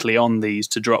quickly on these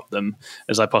to drop them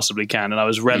as I possibly can. And I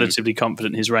was relatively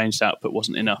confident his ranged output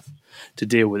wasn't enough to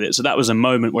deal with it. So that was a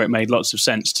moment where it made lots of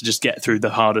sense to just get through the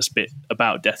hardest bit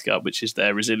about Death Guard, which is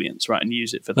their resilience, right, and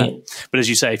use it for that. But as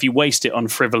you say, if you waste it on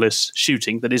frivolous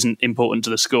shooting that isn't important to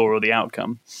the score or the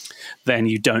outcome, then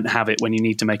you don't have it when you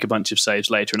need to make a bunch of saves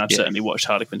later. And I've certainly watched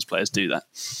Harlequins players do that.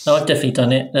 No, I've definitely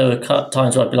done it. There were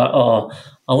times where I'd be like,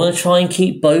 I want to try and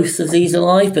keep both of these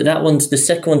alive, but the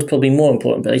second one's probably more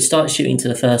important. But they start shooting to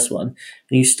the first one,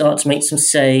 and you start to make some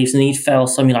saves, and you'd fail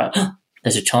some. You're like,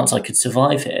 there's a chance I could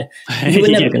survive here. You were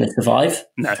never going to survive.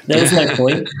 No. There was no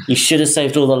point. You should have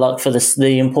saved all the luck for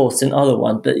the important other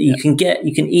one. But you can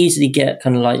easily get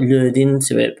kind of like lured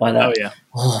into it by that.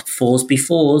 Fours be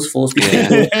fours. But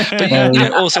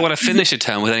you also want to finish a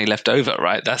turn with any left over,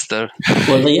 right? That's the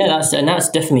that's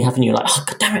definitely happening. You're like,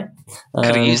 god damn it.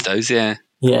 Could have used those, yeah.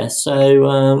 Yeah.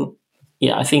 So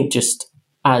I think just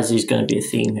as is going to be a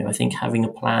theme here, I think having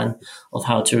a plan of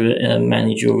how to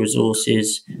manage your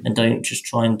resources and don't just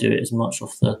try and do it as much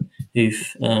off the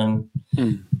hoof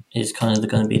is kind of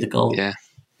going to be the goal. Yeah.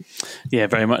 Yeah,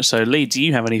 very much so. Lee, do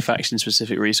you have any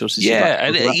faction-specific resources? Yeah,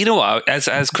 and you know what?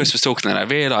 As Chris was talking, then I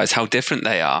realised how different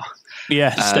they are.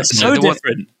 Yes, they're so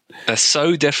different. They're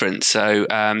so different. So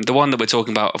the one that we're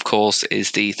talking about, of course,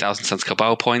 is the Thousand Suns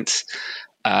Cabal points.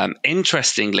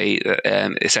 Interestingly,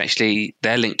 essentially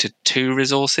they're linked to 2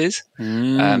 resources.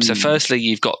 So firstly,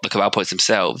 you've got the Cabal points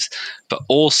themselves, but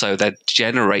also they're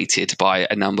generated by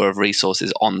a number of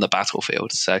resources on the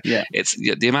battlefield. So it's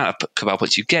the amount of Cabal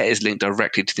points you get is linked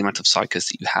directly to the amount of Psychers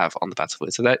that you have on the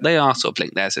battlefield. So they are sort of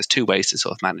linked there. So there's 2 ways to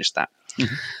sort of manage that.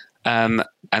 And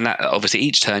that obviously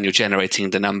each turn you're generating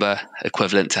the number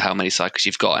equivalent to how many Psychers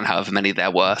you've got, and however many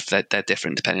they're worth. They're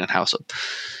different depending on how sort of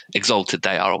exalted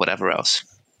they are or whatever else.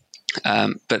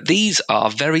 But these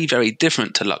are very, very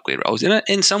different to luck rerolls.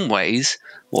 In some ways,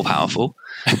 more powerful,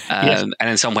 and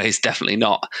in some ways, definitely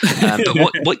not.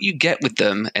 But what you get with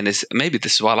them, and maybe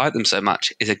this is why I like them so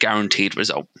much, is a guaranteed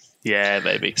result. Yeah,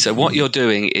 baby. So what you're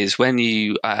doing is when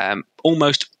you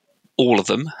almost all of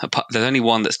them, there's only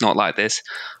one that's not like this.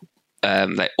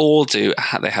 They all do.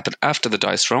 They happen after the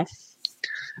dice roll.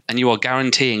 And you are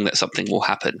guaranteeing that something will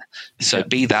happen. So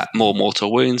be that more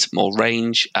mortal wounds, more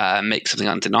range, make something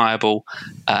undeniable,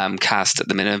 cast at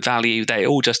the minimum value. They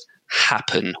all just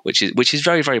happen, which is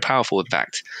very, very powerful, in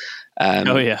fact.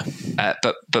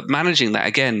 But managing that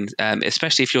again,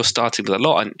 especially if you're starting with a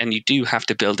lot, and you do have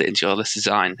to build it into your list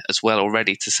design as well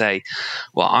already to say,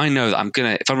 well, I know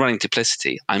that if I'm running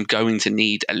Duplicity, I'm going to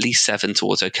need at least 7 to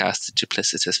autocast the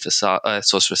Duplicitous facade,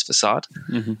 Sorceress Facade.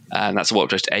 And that's a warp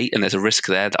drive to 8, and there's a risk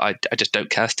there that I just don't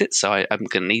cast it, so I'm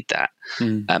going to need that.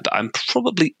 But I'm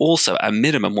probably also at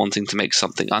minimum wanting to make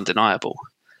something undeniable.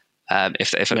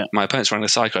 If my opponent's running a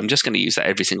cycle, I'm just going to use that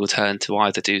every single turn to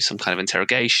either do some kind of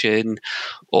interrogation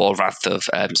or Wrath of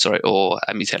or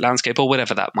a Mutate Landscape or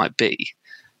whatever that might be.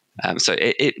 So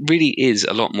it really is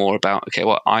a lot more about, okay,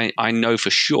 well, I know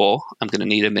for sure I'm going to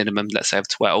need a minimum, let's say, of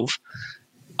 12.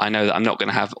 I know that I'm not going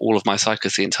to have all of my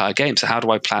cycles the entire game. So how do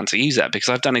I plan to use that? Because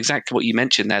I've done exactly what you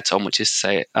mentioned there, Tom, which is to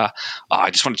say, I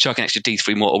just want to chuck an extra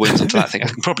D3 mortal wounds onto that thing. I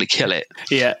can probably kill it.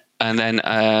 Yeah. And then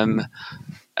I'm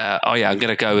going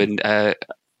to go and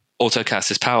autocast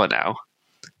this power now.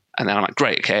 And then I'm like,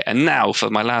 great, okay. And now for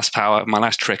my last power, my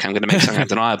last trick, I'm going to make something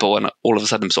undeniable. And all of a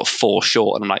sudden I'm sort of 4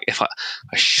 short. And I'm like, if I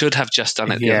should have just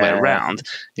done it the other way around,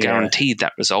 guaranteed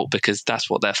that result, because that's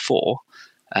what they're for,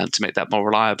 to make that more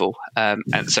reliable.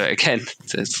 And so again,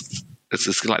 it's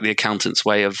just like the accountant's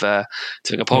way of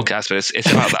doing a podcast, but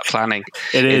it's about that planning.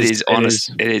 It is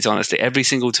honestly every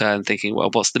single turn thinking, well,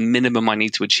 what's the minimum I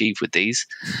need to achieve with these?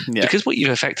 Yeah. Because what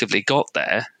you've effectively got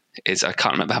there is, I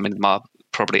can't remember how many there are,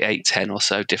 probably 8, 10 or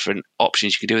so different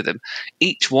options you can do with them.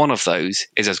 Each one of those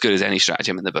is as good as any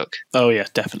stratagem in the book. Oh yeah,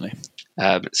 definitely.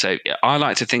 So I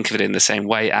like to think of it in the same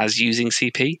way as using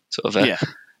CP, sort of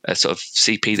a sort of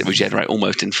CP that regenerate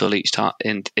almost in full each turn,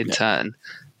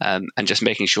 and just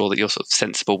making sure that you're sort of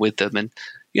sensible with them. And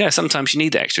sometimes you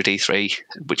need the extra D3,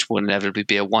 which will inevitably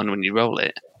be a 1 when you roll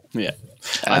it. Yeah,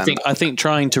 I think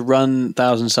trying to run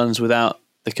Thousand Suns without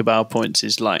the Cabal points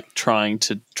is like trying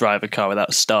to drive a car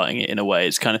without starting it in a way.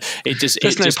 It's kind of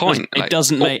it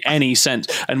doesn't make any sense.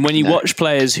 And when you watch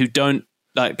players who don't,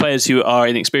 like players who are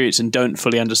inexperienced and don't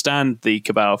fully understand the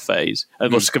Cabal phase,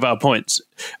 Cabal points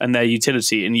and their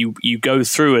utility, and you go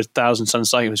through 1,000 Sun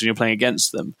cycles when you're playing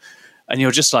against them, and you're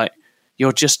just like,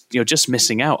 you're just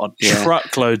missing out on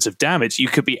truckloads of damage. You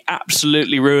could be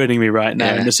absolutely ruining me right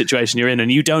now in the situation you're in,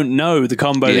 and you don't know the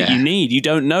combo that you need. You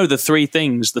don't know the 3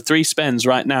 things, the 3 spends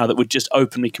right now that would just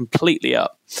open me completely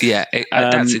up. Yeah,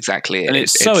 that's exactly it. And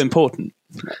it's so important.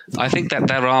 I think that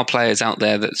there are players out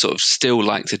there that sort of still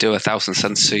like to do 1,000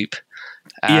 Sun soup.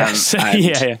 Yes,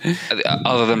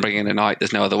 Other than bringing in a knight,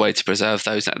 there's no other way to preserve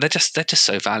those. They're just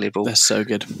so valuable. They're so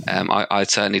good. I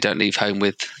certainly don't leave home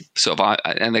with sort of,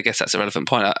 and I guess that's a relevant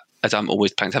point, as I'm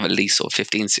always planning to have at least sort of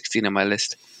 15, 16 on my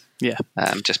list. Yeah.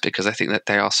 Just because I think that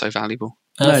they are so valuable.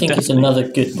 And I think it's another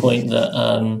good point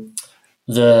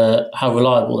that how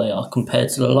reliable they are compared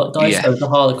to the lot dice. So the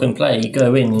Harlequin player, you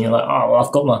go in and you're like, oh, well,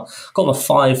 I've got my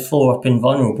 5/4 up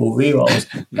invulnerable rerolls.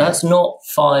 That's not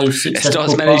 5 successful. It's not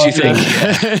as many as you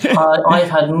think. I've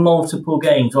had multiple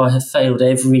games where I have failed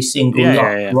every single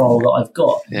roll that I've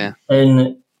got. Yeah.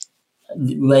 And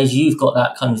whereas you've got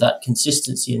that kind of that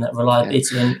consistency and that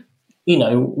reliability, and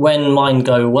when mine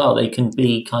go well, they can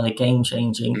be kind of game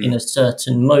changing in a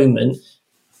certain moment.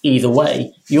 Either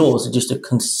way, yours are just a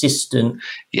consistent.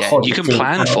 Yeah, you can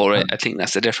plan for it. I think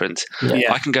that's the difference.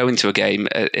 Yeah. I can go into a game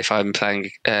if I'm playing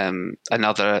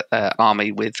another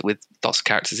army with lots of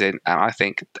characters in, and I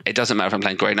think it doesn't matter if I'm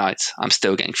playing Grey Knights. I'm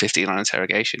still getting 15 on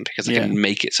interrogation because I can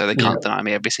make it so they can't deny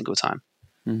me every single time.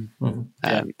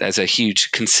 Mm-hmm. There's a huge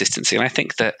consistency, and I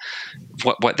think that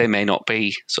what they may not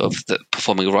be sort of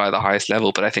performing right at the highest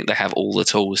level, but I think they have all the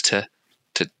tools to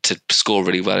score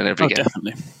really well in every game.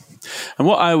 Definitely. And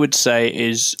what I would say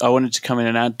is, I wanted to come in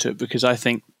and add to it because I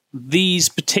think these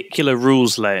particular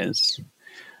rules layers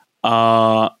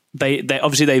are they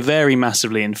obviously they vary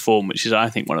massively in form, which is I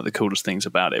think one of the coolest things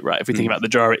about it. Right, if we think about the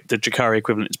Drakari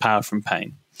equivalent, it's power from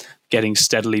pain, getting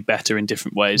steadily better in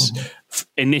different ways.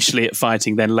 Initially at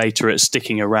fighting, then later at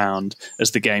sticking around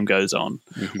as the game goes on.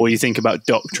 Or you think about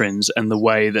doctrines and the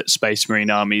way that Space Marine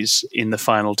armies in the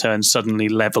final turn suddenly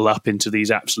level up into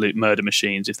these absolute murder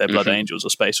machines if they're Blood Angels or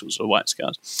Space Wolves or White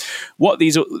Scars. What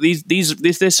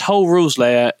this whole rules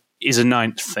layer is a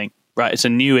 9th thing, right? It's a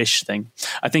newish thing.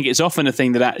 I think it's often a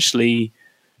thing that actually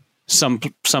some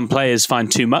players find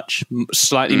too much,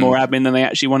 slightly more admin than they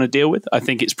actually want to deal with. I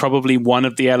think it's probably one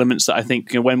of the elements that I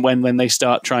think when they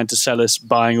start trying to sell us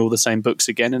buying all the same books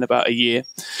again in about a year,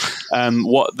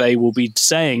 what they will be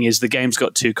saying is the game's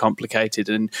got too complicated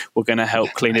and we're going to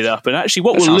help clean it up. And actually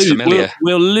what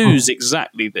we'll lose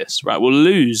exactly this, right? We'll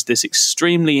lose this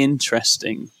extremely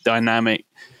interesting, dynamic,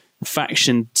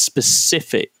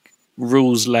 faction-specific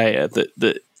rules layer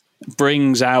that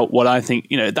brings out what I think,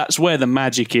 that's where the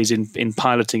magic is in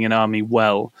piloting an army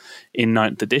well in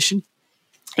 9th edition.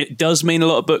 It does mean a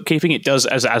lot of bookkeeping. It does,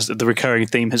 as the recurring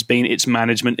theme has been, it's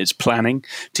management, it's planning.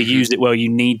 To use it well, you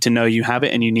need to know you have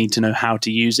it, and you need to know how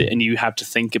to use it, and you have to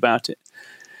think about it.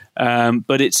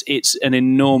 But it's an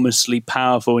enormously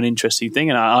powerful and interesting thing,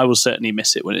 and I will certainly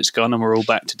miss it when it's gone and we're all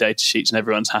back to data sheets and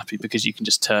everyone's happy because you can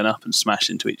just turn up and smash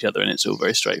into each other and it's all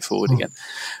very straightforward again.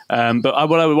 But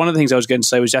one of the things I was going to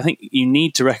say was I think you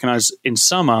need to recognize in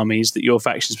some armies that your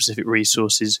faction-specific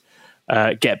resources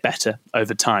get better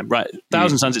over time, right?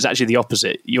 Thousand Suns, it's actually the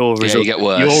opposite. You get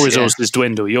worse. Your resources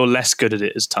dwindle. You're less good at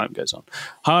it as time goes on.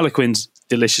 Harlequin's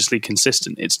deliciously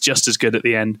consistent. It's just as good at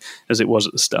the end as it was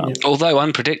at the start. Although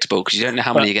unpredictable, because you don't know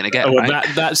how many you're going to get. Right?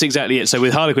 That's exactly it. So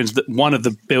with Harlequins, one of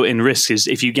the built-in risks is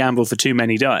if you gamble for too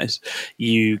many dice,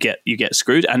 you get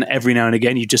screwed, and every now and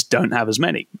again you just don't have as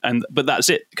many. But that's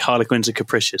it. Harlequins are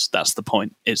capricious. That's the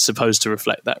point. It's supposed to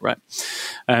reflect that, right?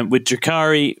 With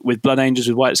Drakari, with Blood Angels,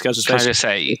 with White Scouts, can I just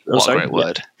say, what a great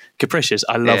word. Capricious.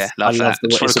 I love that. The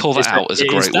just want to call that out as a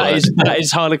great word. That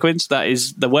is Harlequins. That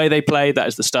is the way they play. That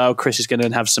is the style. Chris is going to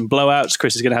have some blowouts.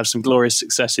 Chris is going to have some glorious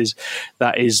successes.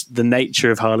 That is the nature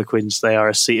of Harlequins. They are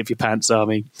a seat of your pants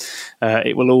army.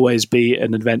 It will always be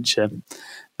an adventure.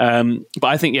 But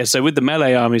I think, so with the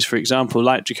melee armies, for example,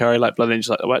 like Drakari, like Blood Angels,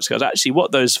 like the White Scouts, actually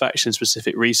what those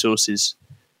faction-specific resources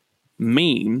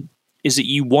mean is that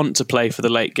you want to play for the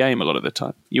late game a lot of the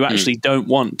time. You actually don't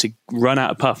want to run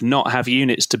out of puff, not have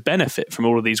units to benefit from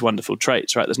all of these wonderful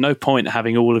traits, right? There's no point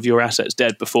having all of your assets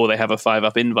dead before they have a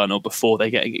 5-up invuln or before they're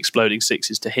getting exploding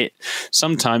 6s to hit.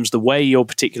 Sometimes the way your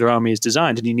particular army is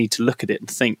designed, and you need to look at it and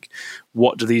think,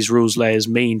 what do these rules layers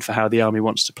mean for how the army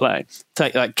wants to play?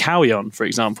 Take like Cowion, for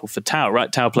example, for Tau,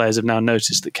 right? Tau players have now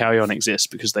noticed that Cowion exists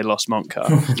because they lost Montcar.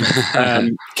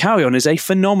 Cowion is a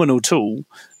phenomenal tool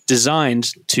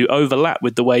designed to overlap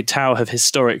with the way Tau have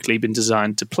historically been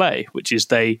designed to play, which is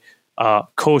they are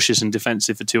cautious and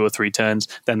defensive for 2 or 3 turns,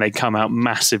 then they come out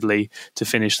massively to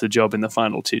finish the job in the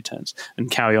final 2 turns.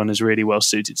 And Cowion is really well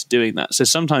suited to doing that. So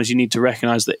sometimes you need to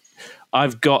recognize that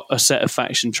I've got a set of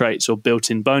faction traits or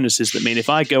built-in bonuses that mean if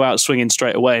I go out swinging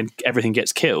straight away and everything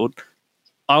gets killed,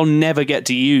 I'll never get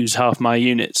to use half my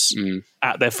units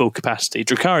at their full capacity.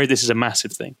 Drakari, this is a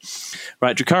massive thing,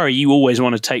 right? Drakari, you always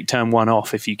want to take turn 1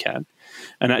 off if you can.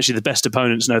 And actually the best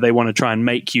opponents know they want to try and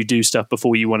make you do stuff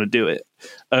before you want to do it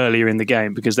earlier in the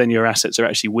game, because then your assets are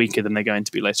actually weaker than they're going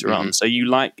to be later on. So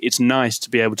it's nice to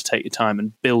be able to take your time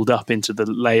and build up into the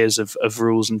layers of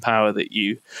rules and power that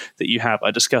you have. I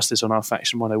discussed this on our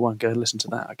Faction 101. Go listen to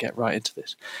that. I get right into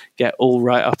this. Get all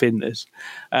right up in this.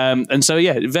 And so,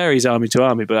 it varies army to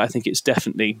army, but I think it's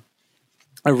definitely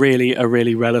a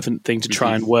really relevant thing to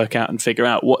try and work out and figure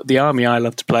out what the army I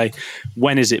love to play.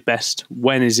 When is it best?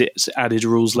 When is its added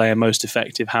rules layer most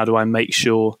effective? How do I make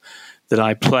sure that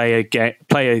I play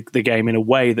the game in a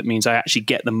way that means I actually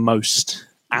get the most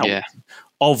out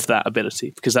of that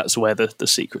ability? Because that's where the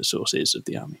secret source is of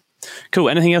the army. Cool.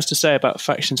 Anything else to say about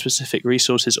faction-specific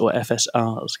resources or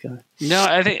FSRs? Go. No,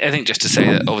 I think just to say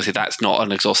that obviously that's not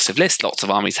an exhaustive list. Lots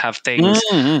of armies have things.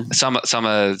 Some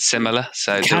are similar.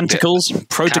 So Canticles,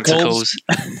 protocols.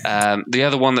 The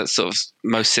other one that's sort of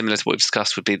most similar to what we've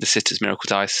discussed would be the Sitter's Miracle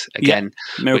Dice. Again,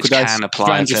 Miracle which Dice, can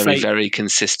apply very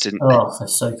consistent. Oh,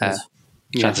 that's so good.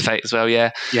 Strands of Fate as well. Yeah.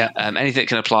 Anything that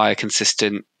can apply a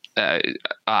consistent.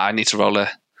 I need to roll a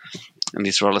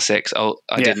 6. Oh,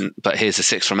 I didn't, but here's a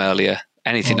 6 from earlier.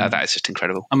 Anything like that is just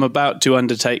incredible. I'm about to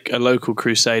undertake a local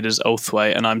Crusaders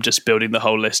Oathway, and I'm just building the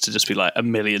whole list to just be like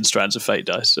 1,000,000 Strands of Fate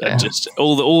dice. And just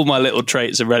all my little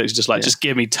traits and relics, just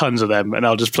give me tons of them, and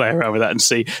I'll just play around with that and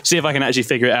see if I can actually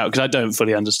figure it out, because I don't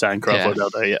fully understand Craft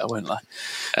Delta yet. I won't lie.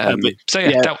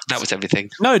 That was everything.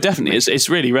 No, definitely, it's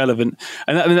really relevant,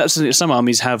 and that's some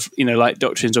armies have like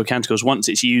Doctrines or Canticles. Once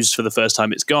it's used for the first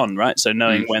time, it's gone, right? So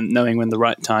knowing when the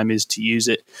right time is to use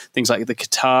it, things like the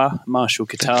Qatar, Martial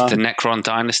Qatar, the Necron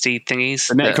Dynasty thingies,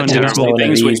 the Necron Dynasty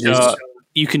things, which are,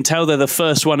 you can tell they're the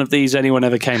first one of these anyone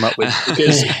ever came up with,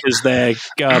 because they're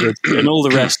guarded, and all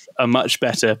the rest are much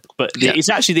better. But it's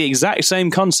actually the exact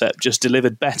same concept, just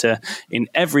delivered better in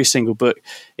every single book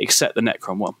except the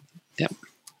Necron one.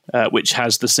 Which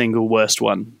has the single worst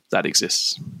one that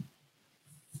exists.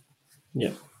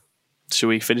 Should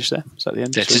we finish there? Is that the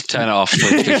end? Just turn it off.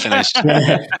 We'll be finished.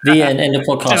 The end of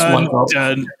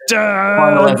podcast.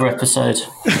 Final ever episode.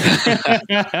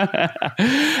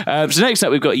 So next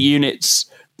up, we've got units,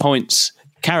 points,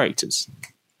 characters.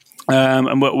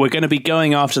 And we're going to be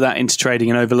going after that into trading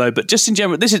and overload. But just in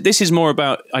general, this is more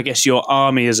about, I guess, your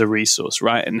army as a resource,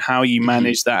 right? And how you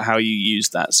manage that, how you use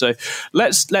that. So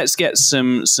let's get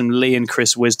some Lee and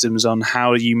Chris wisdoms on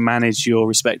how you manage your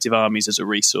respective armies as a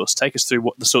resource. Take us through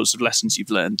what the sorts of lessons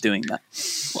you've learned doing that.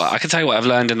 Well, I can tell you what I've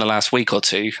learned in the last week or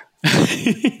two.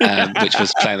 Which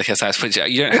was playing the Chaos House.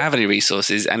 You don't have any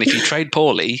resources, and if you trade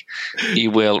poorly,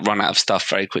 you will run out of stuff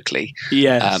very quickly.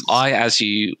 Yes.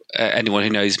 Anyone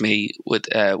who knows me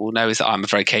will know is that I'm a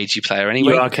very cagey player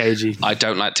anyway. You are cagey. I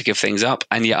don't like to give things up,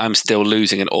 and yet I'm still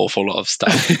losing an awful lot of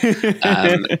stuff.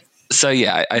 So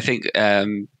yeah, I think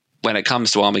when it comes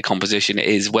to army composition, it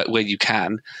is where you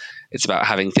can. It's about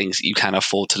having things that you can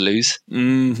afford to lose.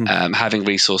 Mm-hmm. Having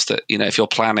resource that, if you're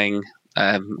planning.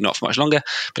 Not for much longer,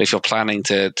 but if you're planning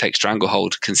to take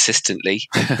Stranglehold consistently,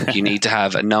 you need to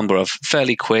have a number of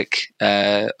fairly quick,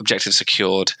 objective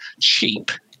secured,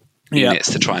 cheap units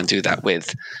to try and do that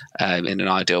with in an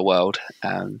ideal world.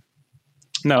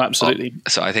 No, absolutely.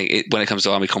 So I think when it comes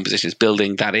to army composition, it's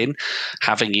building that in,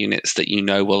 having units that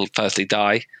will firstly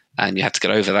die, and you have to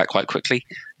get over that quite quickly.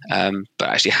 But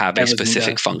actually have a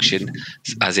specific function,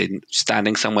 as in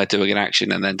standing somewhere doing an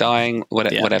action and then dying,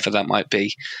 whatever that might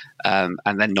be, and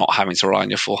then not having to rely on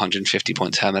your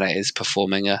 450-point Terminators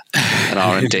performing an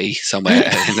R&D somewhere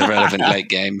in the relevant late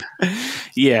game.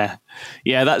 Yeah,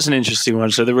 that's an interesting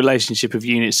one. So the relationship of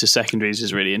units to secondaries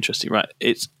is really interesting, right?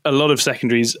 It's a lot of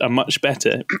secondaries are much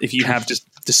better if you have just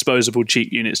disposable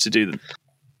cheap units to do them.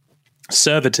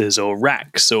 Servitors or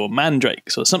racks or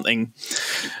mandrakes or something,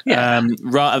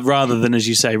 rather than, as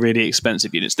you say, really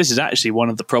expensive units. This is actually one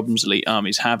of the problems elite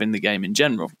armies have in the game in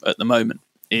general at the moment.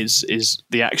 Is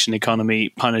the action economy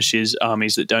punishes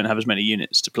armies that don't have as many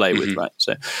units to play with, right?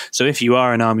 So if you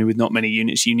are an army with not many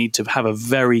units, you need to have a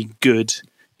very good,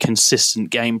 consistent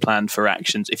game plan for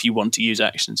actions if you want to use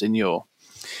actions in your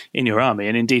army.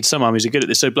 And indeed, some armies are good at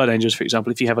this. So Blood Angels, for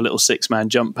example, if you have a little 6-man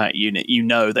jump pack unit,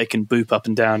 they can boop up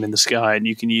and down in the sky, and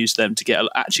you can use them to get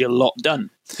actually a lot done.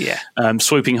 Yeah.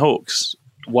 Swooping Hawks,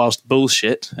 whilst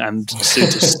bullshit and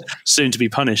soon to be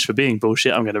punished for being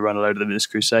bullshit, I'm going to run a load of them in this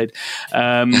crusade,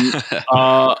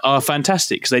 are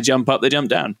fantastic because they jump up, they jump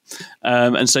down.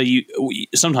 And so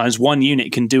sometimes one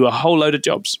unit can do a whole load of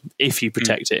jobs if you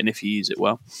protect it and if you use it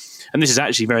well. And this is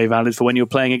actually very valid for when you're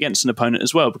playing against an opponent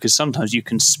as well, because sometimes you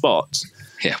can spot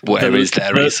where is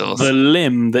their resource. The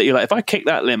limb that you're like, if I kick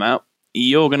that limb out,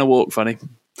 you're going to walk funny.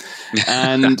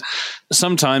 And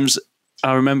sometimes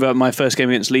I remember my first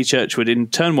game against Lee Churchwood in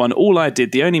turn 1, all I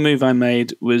did, the only move I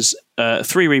made was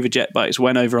 3 Reaver jet bikes,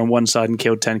 went over on one side and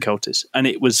killed 10 cultists. And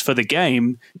it was, for the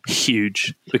game,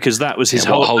 huge, because that was his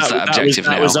whole...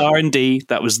 That was R&D,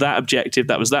 that was that objective,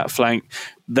 that was that flank.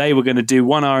 They were going to do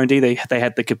one R&D. They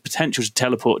had the potential to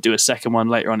teleport, do a second one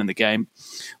later on in the game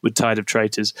with Tide of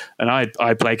Traitors. And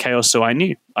I play Chaos, so I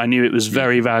knew it was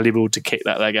very valuable to kick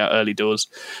that leg out early doors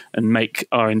and make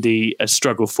R&D a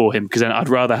struggle for him, because then I'd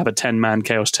rather have a 10-man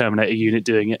Chaos Terminator unit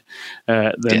doing it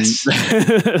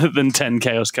than 10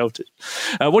 Chaos Cultists.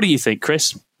 What do you think,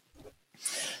 Chris?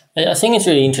 I think it's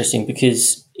really interesting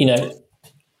because,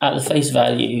 at the face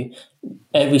value,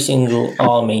 every single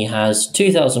army has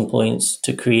 2,000 points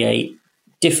to create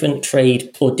different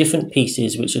trade or different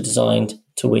pieces which are designed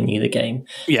to win you the game.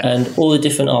 Yeah. And all the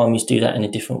different armies do that in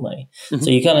a different way. Mm-hmm. So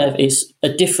you kind of, it's a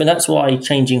different, that's why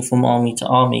changing from army to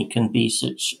army can be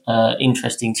such an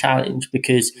interesting challenge,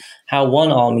 because how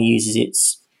one army uses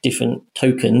its different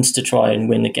tokens to try and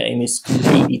win the game is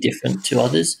completely different to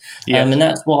others. Yeah. And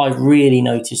that's what I've really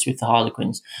noticed with the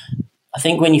Harlequins. I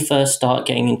think when you first start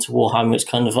getting into Warhammer, it's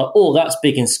kind of like, oh, that's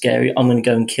big and scary. I'm going to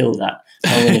go and kill that.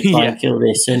 I'm going to try and kill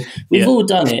this. And we've all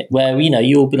done it where,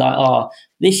 you'll be like,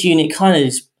 this unit kind of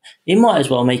is, it might as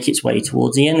well make its way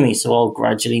towards the enemy. So I'll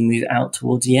gradually move out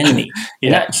towards the enemy.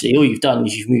 And actually, all you've done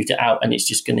is you've moved it out and it's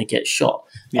just going to get shot.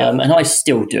 Yeah. And I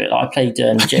still do it. I played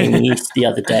Jamie East the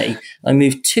other day. I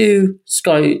moved two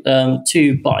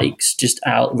bikes just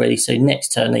out ready, so next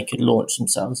turn they could launch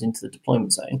themselves into the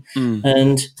deployment zone.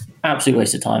 And absolute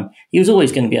waste of time. He was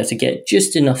always going to be able to get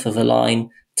just enough of a line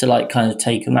to kind of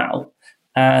take them out,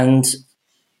 and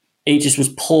it just was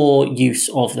poor use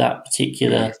of that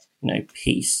particular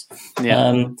piece.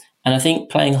 And I think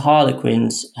playing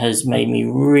Harlequins has made me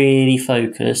really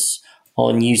focus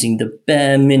on using the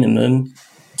bare minimum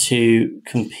to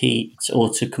compete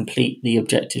or to complete the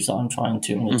objectives that I'm trying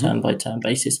to on a turn-by-turn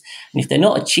basis. And if they're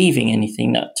not achieving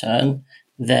anything that turn,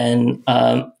 then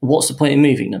what's the point in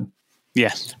moving them?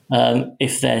 Yes.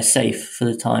 If they're safe for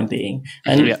the time being.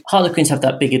 And Harlequins have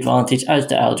that big advantage, as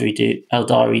the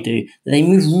Eldari do. They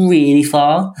move really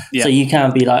far. So you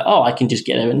can be like, I can just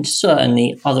get there. And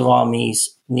certainly other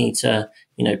armies need to,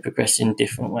 progress in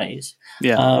different ways.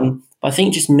 Yeah. But I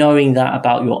think just knowing that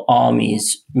about your army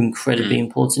is incredibly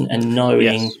important, and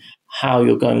knowing how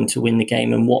you're going to win the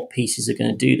game and what pieces are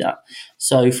going to do that.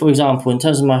 So, for example, in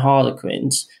terms of my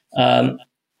Harlequins, and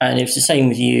it's the same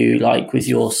with you, like with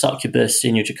your Succubus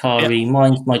and your Drakari,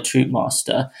 mine's my Troop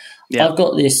Master. I've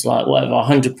got this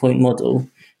 100-point model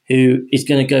who is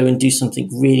going to go and do something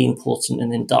really important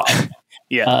and then die.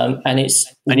 And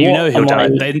he'll die.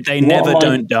 They never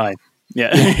don't die. Yeah.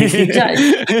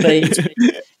 Exactly.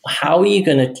 But how are you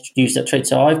going to use that trait?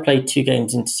 So I've played 2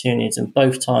 games into Tyranids, and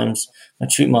both times my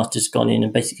Troop Master's gone in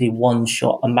and basically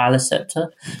one-shot a Maleceptor.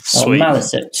 A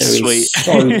Maleceptor is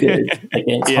so good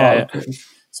against Harlequins.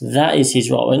 So that is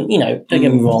his role. And, don't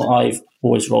get me wrong, I've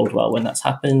always rolled well when that's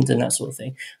happened and that sort of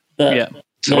thing. But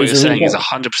so what you're saying is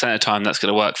 100% of the time that's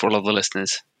going to work for all of the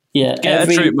listeners. Yeah. Get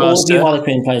a Troop Master.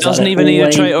 Doesn't even need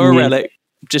a trait or a relic.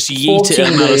 Just yeet it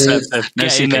at Maleceptor.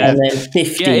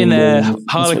 Get in there.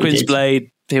 Harlequin's Blade.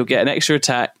 He'll get an extra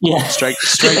attack. Yeah. Strength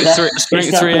 3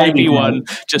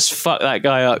 AP1. Just fuck that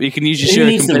guy up. You can use your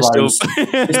shuriken pistol. Just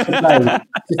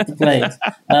the blade.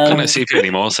 I'm not CP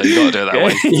anymore, so you've got to do it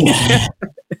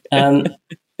that way.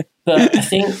 But I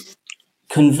think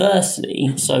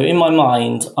conversely, so in my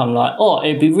mind, I'm like,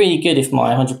 it'd be really good if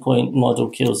my 100-point model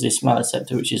kills this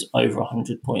Maleceptor, which is over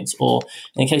 100 points. Or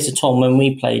in the case of Tom, when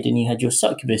we played and you had your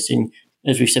Succubus, and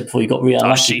as we said before, you got real.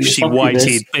 She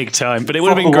whiteyed big time, but it would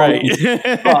have been great.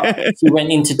 But she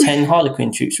went into 10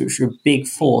 Harlequin troops, which were a big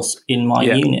force in my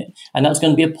unit. And that's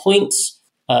going to be a points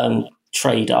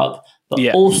trade up, but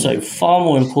also, far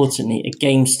more importantly, a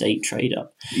game state trade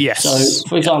up. Yes. So,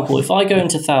 for example, if I go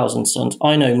into Thousand Suns,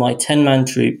 I know my 10-man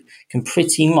troop can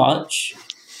pretty much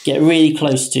get really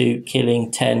close to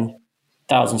killing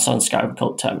 10,000 Sun Scarab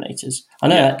Cult Terminators. I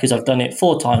know that because I've done it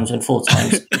 4 times, and 4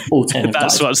 times all 10 have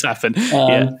That's died. what's happened.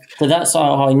 So that's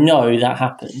how I know that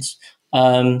happens.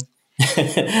 But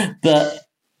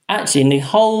actually, in the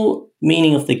whole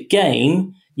meaning of the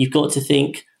game, you've got to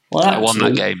think, well, actually, I won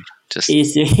that game.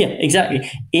 Exactly.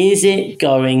 Is it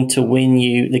going to win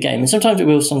you the game? And sometimes it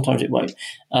will, sometimes it won't.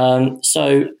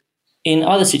 So in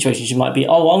other situations, you might be,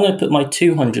 I'm going to put my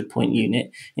 200-point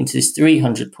unit into this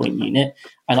 300-point unit,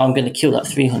 and I'm going to kill that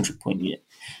 300-point unit.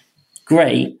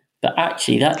 Great. But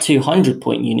actually, that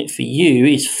 200-point unit for you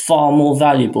is far more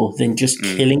valuable than just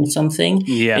killing something.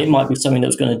 Yeah. It might be something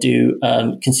that's going to do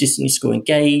consistently score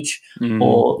engage,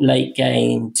 or late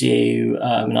game do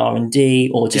an R&D,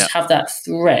 or just have that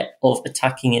threat of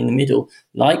attacking in the middle,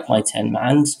 like my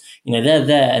 10-mans. They're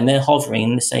there and they're hovering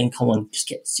and they're saying, "Come on,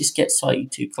 just get slightly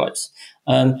too close."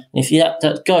 And if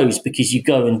that goes because you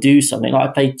go and do something, like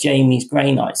I played Jamie's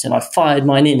Grey Knights and I fired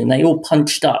mine in and they all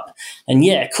punched up, and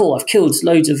cool, I've killed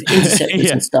loads of interceptors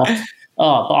and stuff.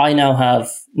 But I now have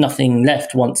nothing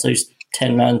left once those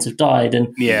 10 mans have died,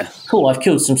 and cool, I've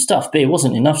killed some stuff, but it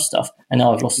wasn't enough stuff, and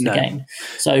now I've lost the game.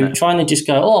 So trying to just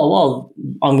go,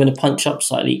 I'm going to punch up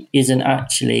slightly isn't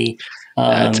actually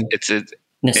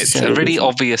it's a really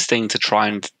obvious thing to try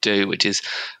and do, which is,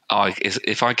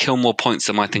 if I kill more points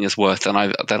than my thing is worth, then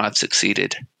I've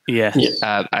succeeded.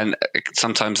 And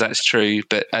sometimes that's true,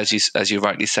 but as you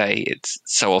rightly say, it's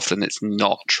so often it's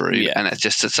not true, and it's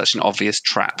just such an obvious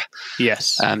trap.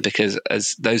 Because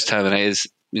as those Terminators,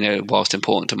 whilst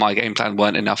important to my game plan,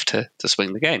 weren't enough to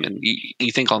swing the game. And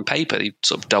you think on paper you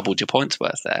sort of doubled your points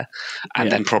worth there,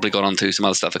 and then probably got on to some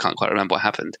other stuff. I can't quite remember what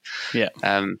happened.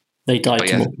 They died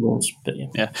to more wounds, but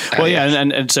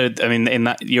and so I mean, in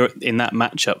that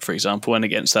matchup, for example, and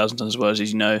against Thousand Suns as well, as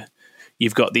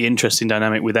you've got the interesting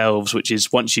dynamic with elves, which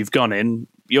is once you've gone in,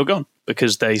 you're gone,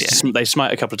 because they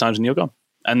smite a couple of times and you're gone.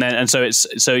 And so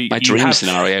my dream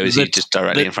scenario is you just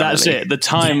directly in front of me. That's it. The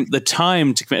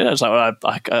time to commit. I was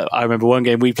like, I remember one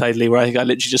game we played, Lee, where I think I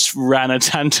literally just ran a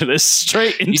Tantalus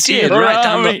straight into your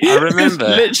army. I remember,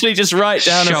 literally just right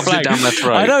down a flank. Down the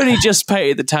throat. I'd only just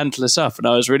painted the Tantalus up, and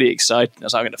I was really excited. I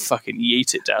was like, I'm going to fucking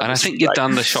yeet it down. And I think you'd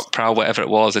done the shock prowl, whatever it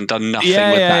was, and done nothing with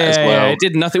that as well. Yeah, it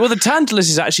did nothing. Well, the Tantalus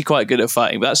is actually quite good at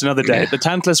fighting, but that's another day. The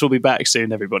Tantalus will be back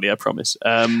soon, everybody. I promise.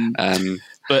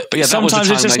 But sometimes that was the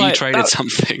time it's just that you traded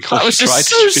something. That was just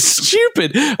so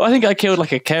stupid. Well, I think I killed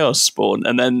like a chaos spawn,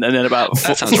 and then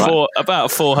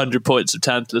about 400 points of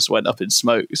Tantalus went up in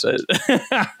smoke. So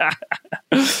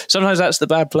sometimes that's the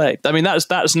bad play. I mean, that's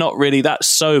that's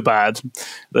so bad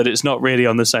that it's not really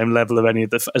on the same level of any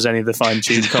of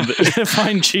the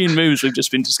fine-tuned moves we've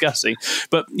just been discussing.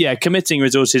 But yeah, committing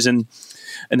resources and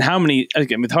how many,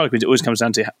 again with Harlequins, it always comes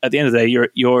down to, at the end of the day,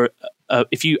 you're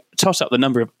if you toss up the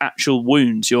number of actual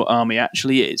wounds your army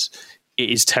actually is, it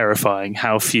is terrifying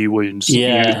how few wounds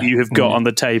you have got on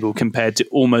the table compared to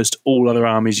almost all other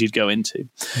armies you'd go into.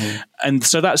 And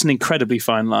so that's an incredibly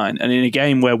fine line. And in a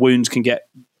game where wounds can get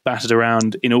battered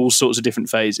around in all sorts of different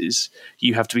phases,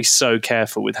 you have to be so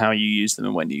careful with how you use them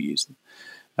and when you use them.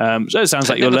 So it sounds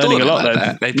like you're learning a lot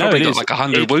there. They've probably got like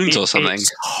 100 wounds or something.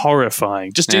 It's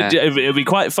horrifying. It'll be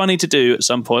quite funny to do at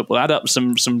some point. We'll add up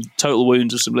some total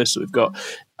wounds of some lists that we've got.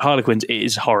 Harlequins, it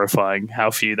is horrifying how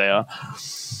few they are.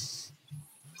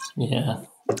 Yeah.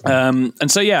 And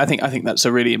so, I think that's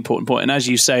a really important point. And as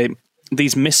you say,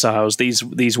 these missiles,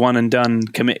 these one and done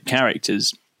commit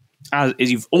characters,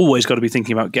 you've always got to be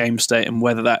thinking about game state and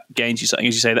whether that gains you something.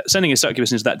 As you say, that sending a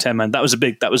succubus into that 10-man, that was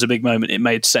a big moment. It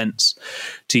made sense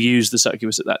to use the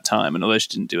succubus at that time, and although she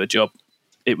didn't do a job,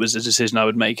 it was a decision I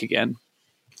would make again.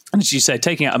 And as you say,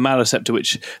 taking out a Maleceptor,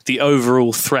 which the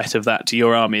overall threat of that to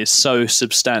your army is so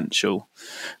substantial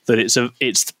that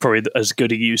it's probably as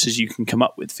good a use as you can come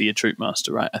up with for your troop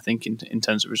master, right? I think in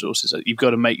terms of resources, you've got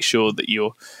to make sure that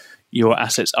your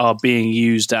assets are being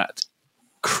used at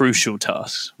crucial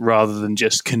tasks rather than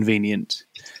just convenient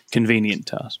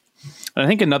tasks. And I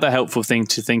think another helpful thing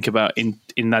to think about in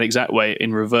that exact way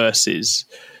in reverse is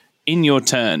in your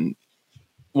turn,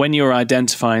 when you're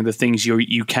identifying the things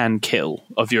you can kill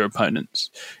of your opponents,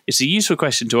 it's a useful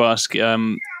question to ask,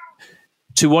 to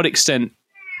what extent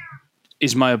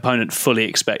is my opponent fully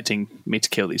expecting me to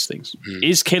kill these things?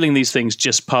 Is killing these things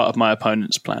just part of my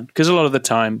opponent's plan? Because a lot of the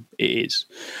time it is.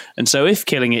 And so if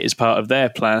killing it is part of their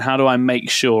plan, how do I make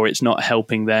sure it's not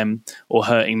helping them or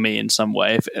hurting me in some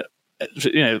way?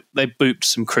 If they booped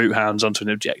some Kroot hounds onto an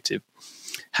objective,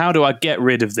 how do I get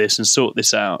rid of this and sort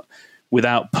this out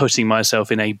without putting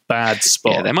myself in a bad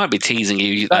spot? Yeah, they might be teasing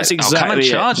you. That's exactly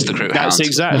it. Charge the Kroot hounds. That's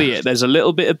exactly it. There's a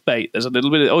little bit of bait. There's a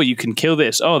little bit of, you can kill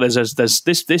this. Oh, there's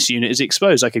this unit is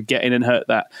exposed. I could get in and hurt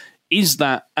that. Is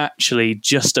that actually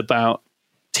just about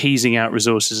teasing out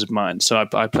resources of mine? So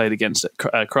I played against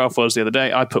Craftwars the other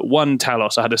day. I put one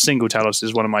Talos. I had a single Talos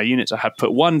as one of my units. I had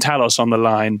put one Talos on the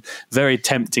line, very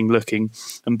tempting looking,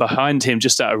 and behind him,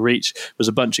 just out of reach, was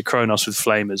a bunch of Kronos with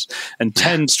flamers. And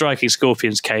 10 striking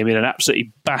Scorpions came in and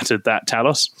absolutely battered that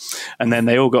Talos. And then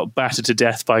they all got battered to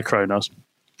death by Kronos.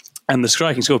 And the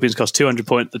striking Scorpions cost 200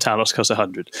 points, the Talos cost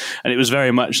 100. And it was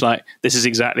very much like, this is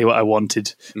exactly what I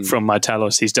wanted from my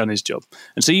Talos. He's done his job.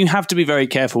 And so you have to be very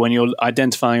careful when you're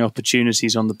identifying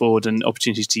opportunities on the board and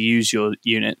opportunities to use your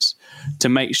units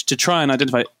to try and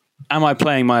identify, am I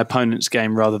playing my opponent's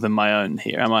game rather than my own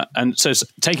here? And so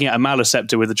taking out a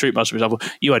Maleceptor with the Troop Master, for example,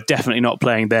 you are definitely not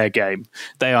playing their game.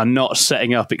 They are not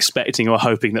setting up, expecting or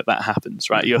hoping that happens,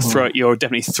 right? You're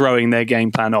definitely throwing their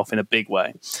game plan off in a big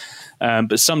way.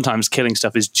 But sometimes killing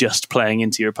stuff is just playing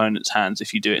into your opponent's hands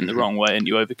if you do it in the wrong way and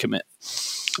you overcommit.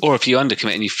 Or if you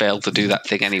undercommit and you fail to do that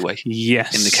thing anyway.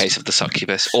 Yes. In the case of the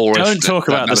succubus. Or Don't if talk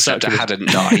about the succubus hadn't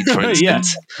died, for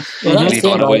instance. Well, leave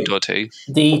on a wound or two.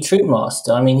 The Troop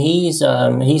Master, I mean, he's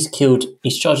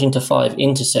charged into 5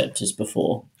 interceptors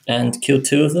before and killed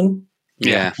 2 of them.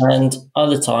 Yeah. And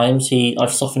other times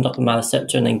I've softened up a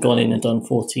Maleceptor and then gone in and done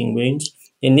 14 wounds.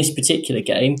 In this particular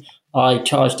game, I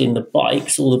charged in the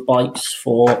bikes. All the bikes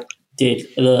I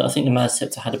think the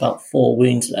Maleceptor had about 4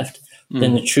 wounds left.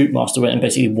 Then the Troop Master went and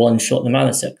basically one-shot the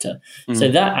Maleceptor.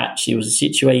 So that actually was a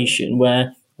situation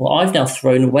where, I've now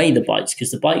thrown away the bikes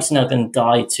because the bikes are now going to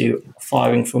die to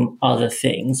firing from other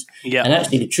things. Yeah. And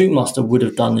actually the Troop Master would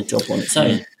have done the job on its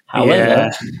own.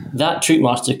 However, that Troop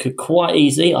Master could quite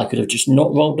easily, I could have just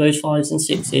not rolled those 5s and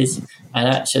 6s, and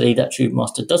actually that Troop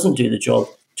Master doesn't do the job.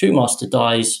 Troop Master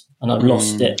dies, and I've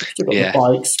lost it. Still got the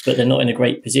bikes, but they're not in a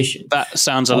great position. That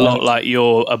sounds a lot like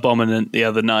your Abominant the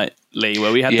other night, Lee,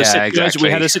 where we had the situation. Exactly.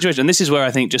 We had a situation, and this is where I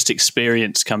think just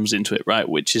experience comes into it, right?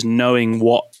 Which is knowing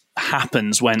what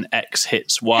happens when X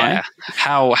hits Y. Yeah.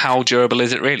 How durable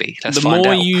is it really?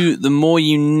 The more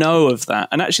you know of that,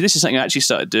 and actually this is something I actually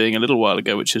started doing a little while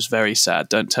ago, which is very sad.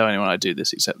 Don't tell anyone I do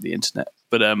this except the internet.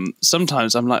 But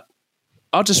sometimes I'm like,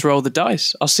 I'll just roll the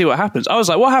dice. I'll see what happens. I was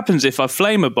like, what happens if I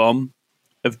flame a bomb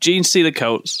of Gene Stealer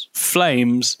Colts,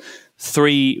 flames,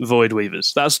 3 Void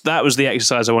Weavers? That was the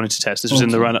exercise I wanted to test. This was in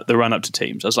the run up to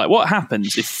teams. I was like, what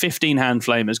happens if 15 hand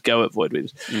flamers go at Void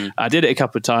Weavers? I did it a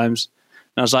couple of times,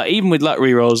 and I was like, even with luck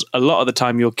rerolls, a lot of the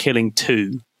time you're killing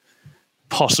 2,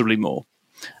 possibly more.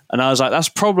 And I was like, that's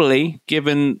probably,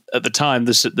 given at the time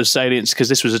the salience, because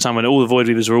this was a time when all the Void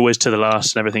Weavers were always to the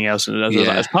last and everything else. And I was like,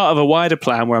 as part of a wider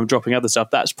plan where I'm dropping other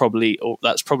stuff, that's probably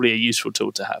a useful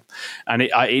tool to have. And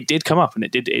it did come up, and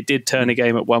it did turn a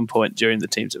game at one point during the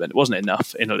teams event. It wasn't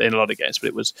enough in a lot of games, but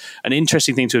it was an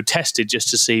interesting thing to have tested just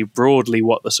to see broadly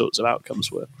what the sorts of outcomes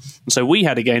were. And so we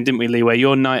had a game, didn't we, Lee, where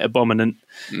your Knight Abominant,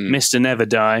 Mr. Never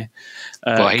Die.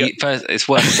 It's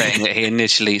worth saying that he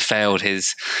initially failed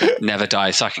his Never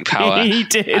Die psychic power. He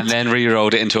did. And then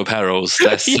re-rolled it into a perils.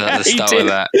 Let's start with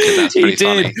that, because that's pretty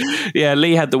funny. Yeah,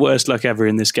 Lee had the worst luck ever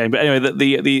in this game. But anyway,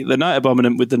 the Knight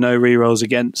Abominant with the no re-rolls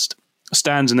against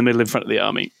stands in the middle in front of the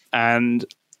army, and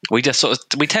we just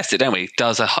we tested, don't we?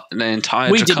 Does an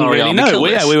entire we didn't really know.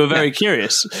 We were very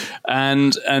curious,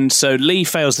 and so Lee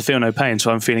fails the Feel No Pain,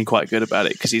 so I'm feeling quite good about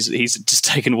it because he's just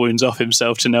taken wounds off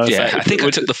himself to no effect. I think I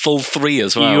took the full 3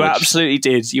 as well. You absolutely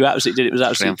did. It was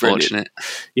absolutely unfortunate. Brilliant.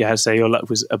 Yeah, so your luck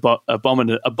was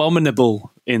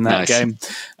abominable in that game,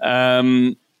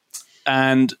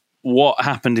 and what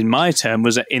happened in my turn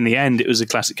was that in the end, it was a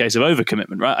classic case of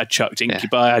overcommitment, right? I chucked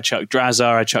Incubi, I chucked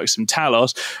Drazar, I chucked some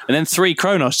Talos, and then 3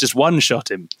 Kronos just one-shot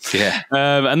him. Yeah.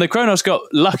 And the Kronos got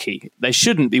lucky. They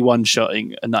shouldn't be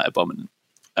one-shotting a Knight Abominant.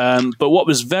 But what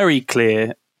was very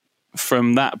clear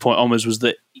from that point onwards was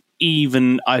that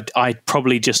even I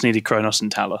probably just needed Kronos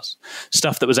and Talos.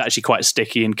 Stuff that was actually quite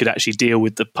sticky and could actually deal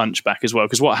with the punchback as well.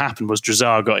 Because what happened was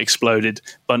Drazar got exploded,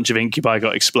 bunch of Incubi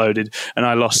got exploded, and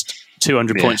I lost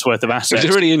 200 points worth of assets. It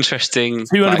was a really interesting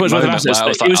 200 points worth of assets.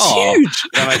 It was huge.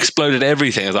 And I exploded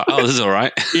everything. I was like, this is all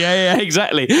right. Yeah,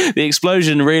 exactly. The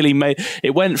explosion really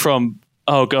it went from,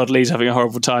 oh God, Lee's having a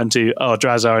horrible time, to, oh,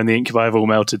 Drazar and the Incubi have all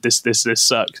melted. This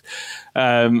sucks.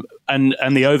 And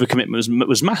the overcommitment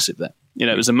was massive there.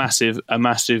 It was a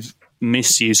massive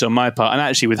misuse on my part. And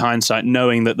actually, with hindsight,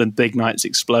 knowing that the big knights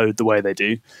explode the way they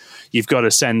do, you've got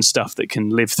to send stuff that can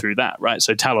live through that, right?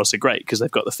 So Talos are great because they've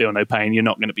got the Feel No Pain. You're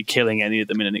not going to be killing any of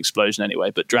them in an explosion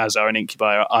anyway, but Drazar and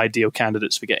Incubi are ideal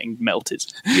candidates for getting melted.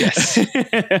 Yes.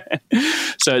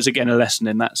 So it's, again, a lesson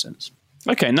in that sense.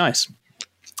 Okay, nice.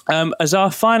 As our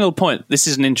final point, this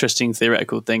is an interesting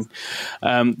theoretical thing.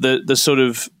 The sort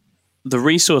of the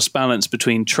resource balance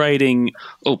between trading.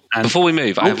 Oh, before we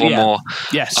move, I have one more.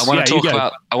 Yes, I want to talk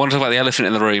about the elephant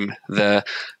in the room, the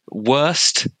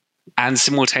worst and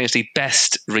simultaneously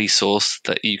best resource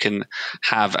that you can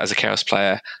have as a Chaos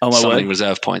player, summoning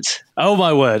reserve points. Oh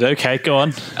my word! Okay, go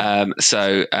on.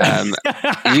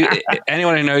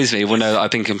 Anyone who knows me will know that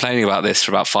I've been complaining about this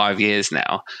for about 5 years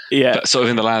now. Yeah, but sort of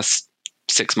in the last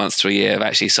 6 months to a year, I've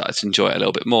actually started to enjoy it a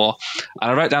little bit more.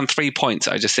 And I wrote down 3 points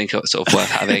I just think are sort of worth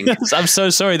having. I'm so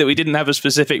sorry that we didn't have a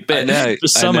specific bit for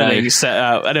summoning set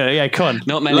out. I don't know. Yeah, come on.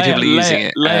 Not many people are using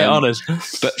it. Lay it on us.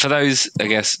 But for those, I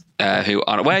guess, who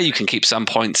aren't aware, you can keep some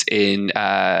points in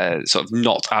sort of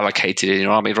not allocated in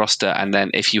your army roster. And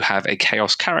then if you have a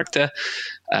Chaos character,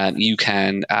 you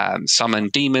can summon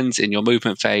demons in your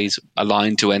movement phase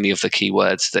aligned to any of the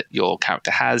keywords that your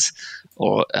character has,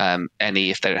 or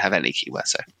any if they don't have any keywords.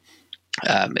 So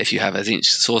if you have a Zinch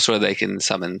sorcerer, they can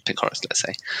summon Pinchorus, let's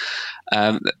say.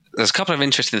 There's a couple of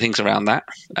interesting things around that.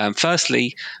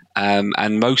 Firstly,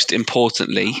 and most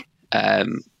importantly,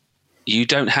 you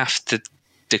don't have to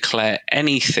declare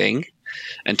anything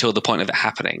until the point of it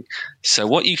happening. So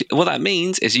what that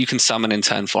means is you can summon in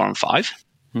turn 4 and 5.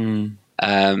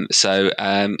 So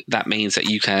that means that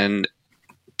you can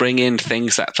bring in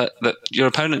things that your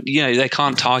opponent, they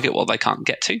can't target what they can't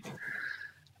get to.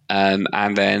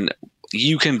 And then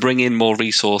you can bring in more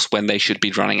resource when they should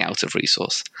be running out of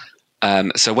resource.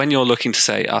 So when you're looking to,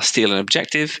 say, steal an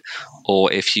objective,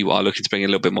 or if you are looking to bring in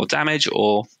a little bit more damage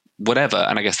or whatever,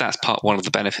 and I guess that's one of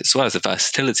the benefits as well as the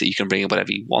versatility. You can bring in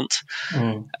whatever you want,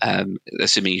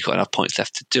 assuming you've got enough points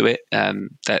left to do it.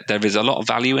 There is a lot of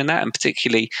value in that, and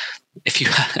particularly if you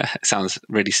it sounds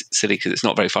really silly because it's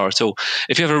not very far at all.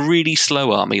 If you have a really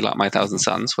slow army like My Thousand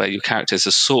Suns, where your characters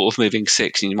are sort of moving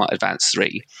 6 and you might advance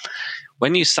 3,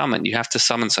 when you summon, you have to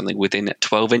summon something within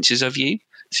 12 inches of you,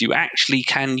 so you actually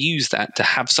can use that to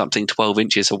have something 12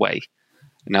 inches away.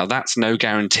 Now, that's no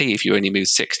guarantee if you only move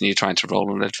 6 and you're trying to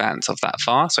roll an advance of that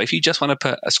far. So if you just want to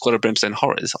put a Squad of Brimstone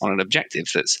Horrors on an objective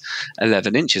that's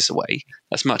 11 inches away,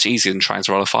 that's much easier than trying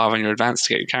to roll a 5 on your advance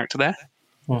to get your character there.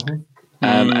 Mm-hmm.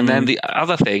 And then the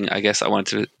other thing I guess I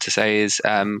wanted to say is,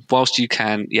 whilst you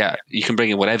can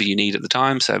bring in whatever you need at the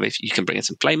time. So if you can bring in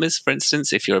some Flamers, for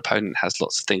instance, if your opponent has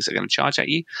lots of things that are going to charge at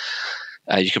you.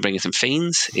 You can bring in some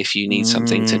Fiends if you need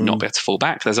something to not be able to fall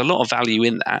back. There's a lot of value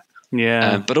in that.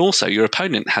 Yeah. But also, your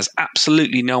opponent has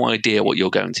absolutely no idea what you're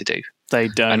going to do. They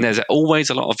don't. And there's always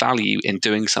a lot of value in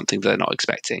doing something they're not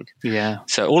expecting. Yeah.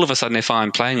 So all of a sudden, if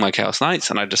I'm playing my Chaos Knights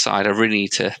and I decide I really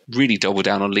need to really double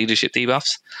down on leadership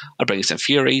debuffs, I'll bring in some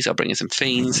Furies, I'll bring in some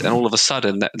Fiends, and all of a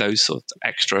sudden those sort of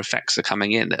extra effects are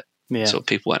coming in that sort of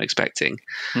people weren't expecting.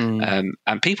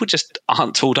 And people just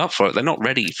aren't tooled up for it. They're not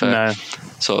ready for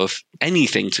sort of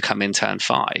anything to come in turn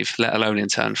 5, let alone in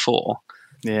turn 4.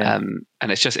 Yeah.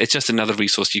 And it's just another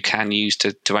resource you can use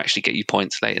to actually get you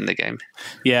points late in the game.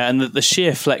 Yeah, and the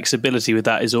sheer flexibility with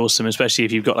that is awesome, especially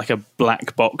if you've got like a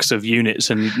black box of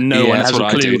units and no one has a clue.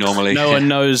 I do normally. No one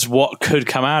knows what could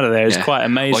come out of there. It's quite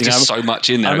amazing. Well, just so much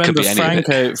in there. I remember it could be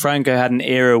anything. Franco had an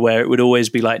era where it would always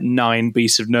be like 9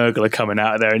 beasts of Nurgle coming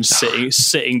out of there and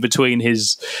sitting between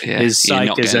his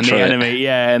Psykers and the enemy.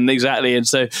 Yeah, and exactly. And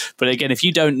so, but again, if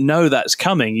you don't know that's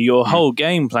coming, your whole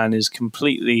game plan is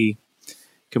completely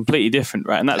different,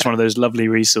 right? And that's one of those lovely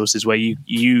resources where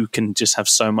you can just have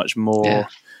so much more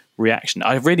reaction.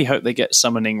 I really hope they get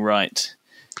summoning right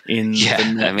in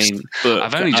the next book.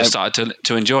 I've only just started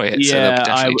to enjoy it, so they'll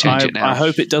definitely change it now. I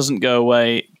hope it doesn't go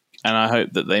away, and I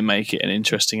hope that they make it an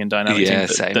interesting and dynamic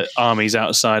thing that armies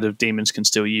outside of demons can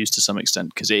still use to some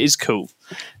extent, because it is cool.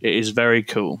 It is very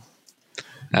cool.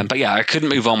 But yeah, I couldn't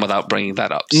move on without bringing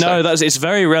that up. No, it's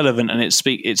very relevant, and it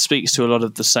speaks to a lot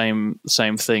of the same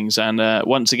things. And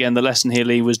once again, the lesson here,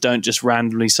 Lee, was don't just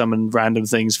randomly summon random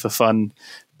things for fun,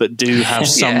 but do have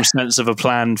some sense of a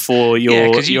plan for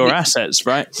your assets,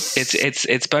 right?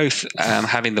 It's both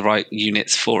having the right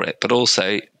units for it, but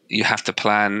also you have to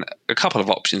plan a couple of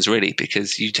options, really,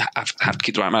 because you have to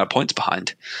keep the right amount of points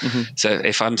behind. So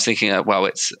if I'm thinking, I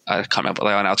can't remember what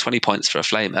they are now, 20 points for a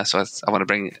Flamer, so I want to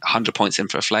bring 100 points in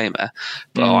for a Flamer,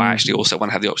 but I actually also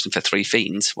want to have the option for 3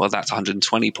 Fiends. Well, that's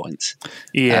 120 points.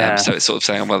 Yeah. So it's sort of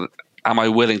saying, well, am I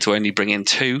willing to only bring in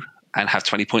 2 and have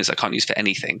 20 points I can't use for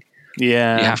anything?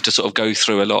 Yeah. You have to sort of go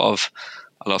through a lot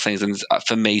of things, and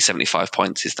for me, 75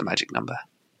 points is the magic number.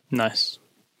 Nice.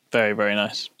 Very, very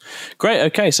nice. Great.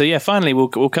 Okay, so finally we'll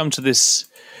come to this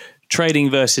trading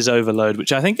versus overload,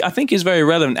 which I think is very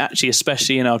relevant, actually,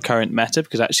 especially in our current meta,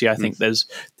 because actually I think this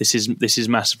is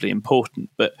massively important.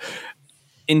 But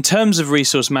in terms of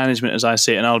resource management, as I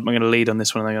see it, and I'm going to lead on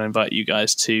this one, and I'm going to invite you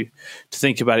guys to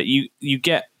think about it. You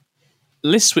get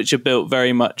lists which are built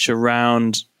very much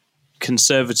around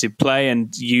conservative play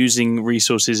and using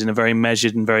resources in a very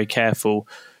measured and very careful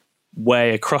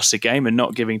way across a game and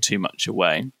not giving too much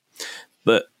away.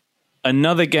 But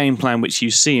another game plan which you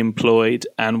see employed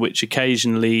and which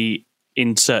occasionally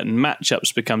in certain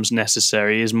matchups becomes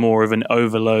necessary is more of an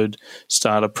overload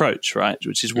style approach, right?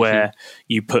 Which is where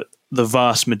you put the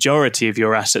vast majority of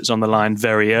your assets on the line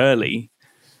very early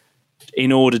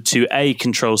in order to A,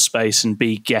 control space, and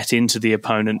B, get into the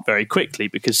opponent very quickly,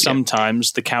 because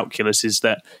sometimes the calculus is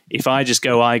that if I just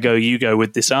go, you go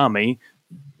with this army,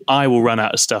 I will run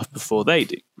out of stuff before they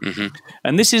do.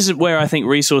 And this is where I think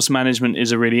resource management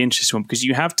is a really interesting one, because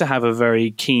you have to have a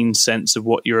very keen sense of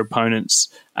what your opponent's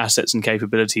assets and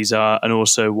capabilities are, and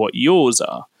also what yours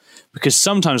are, because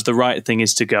sometimes the right thing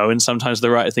is to go and sometimes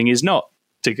the right thing is not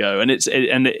to go, and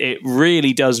it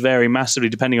really does vary massively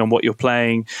depending on what you're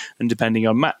playing and depending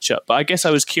on matchup. But I guess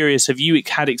I was curious, have you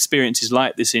had experiences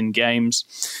like this in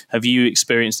games? Have you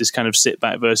experienced this kind of sit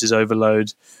back versus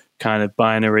overload kind of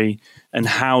binary, and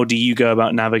how do you go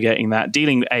about navigating that,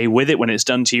 dealing A, with it when it's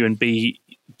done to you, and B,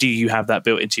 do you have that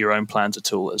built into your own plans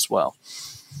at all as well?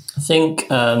 I think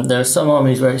there are some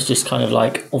armies where it's just kind of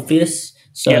like obvious.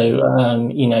 So,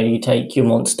 you take your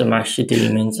monster, mash your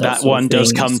demons. That one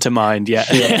does come to mind, Yeah,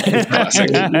 exactly.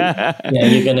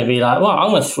 You're going to be like, well, I'm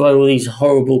going to throw all these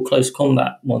horrible close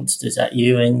combat monsters at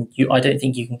you, and I don't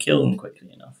think you can kill them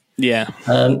quickly enough. Yeah.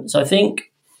 So I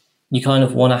think you kind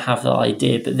of want to have that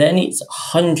idea, but then it's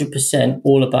 100%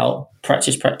 all about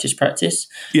practice.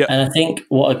 Yeah. And I think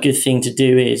what a good thing to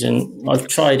do is, and I've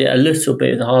tried it a little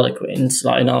bit with the Harlequins,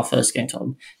 like in our first game,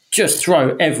 Tom, just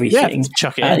throw everything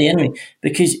at the enemy,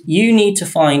 because you need to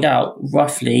find out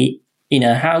roughly,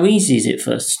 how easy is it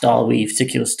for Starweave to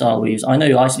kill Starweaves? I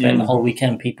know I spent the whole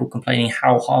weekend people complaining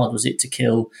how hard was it to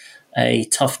kill a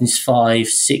toughness 5,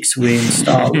 6-win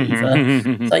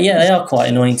Starweaver. So they are quite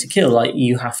annoying to kill. Like,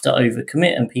 you have to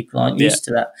overcommit, and people aren't used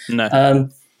to that. No.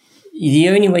 The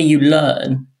only way you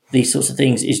learn these sorts of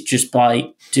things is just by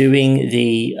doing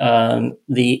the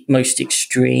most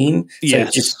extreme. So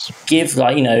just give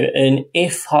and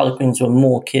if Harlequins were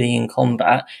more killing in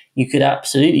combat, you could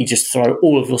absolutely just throw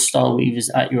all of your Starweavers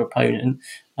at your opponent.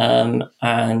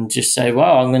 And just say,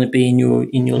 well, I'm going to be in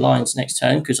your lines next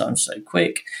turn because I'm so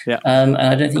quick. Yeah. And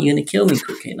I don't think you're going to kill me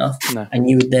quickly enough. No. And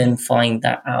you would then find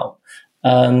that out.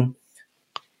 I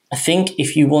think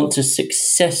if you want to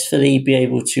successfully be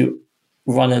able to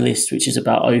run a list which is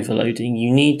about overloading,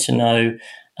 you need to know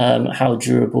how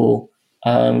durable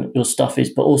your stuff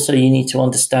is, but also you need to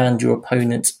understand your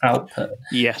opponent's output.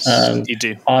 Yes, you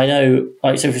do. I know,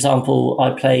 like, so for example,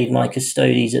 I played my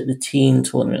Custodes at the team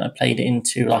tournament. I played it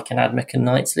into like an Admech and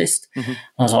Knights list. I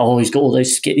was like, he's got all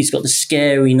those, he's got the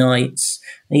scary Knights,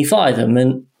 and you fire them,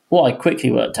 and what I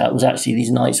quickly worked out was actually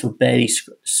these Knights were barely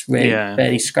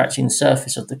scratching the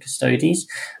surface of the Custodes,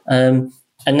 and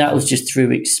that was just through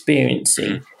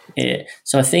experiencing it.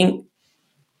 So I think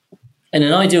in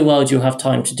an ideal world, you'll have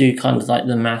time to do kind of like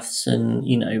the maths and,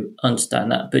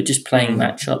 understand that, but just playing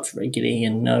matchups regularly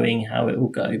and knowing how it will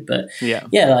go. But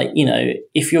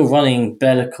if you're running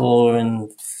Be'lakor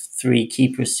and 3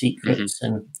 Keeper of Secrets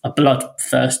and a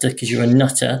Bloodthirster because you're a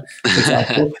nutter, for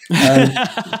example,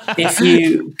 if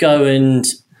you go and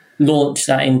launch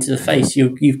that into the face,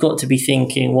 you've got to be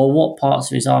thinking, well, what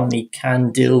parts of his army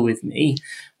can deal with me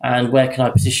and where can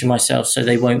I position myself so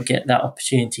they won't get that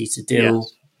opportunity to deal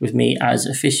with me as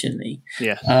efficiently.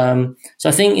 So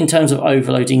I think in terms of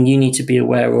overloading, you need to be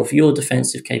aware of your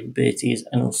defensive capabilities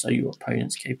and also your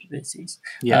opponent's capabilities.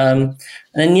 And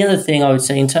then the other thing I would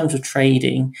say in terms of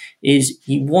trading is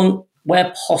you want,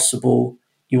 where possible,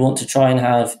 you want to try and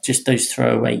have just those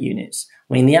throwaway units.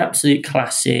 I mean, the absolute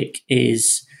classic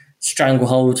is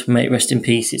Stranglehold, may it rest in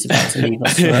peace, it's about to leave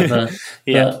us forever.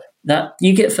 But that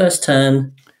you get first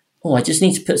turn, I just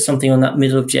need to put something on that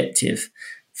middle objective.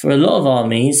 For a lot of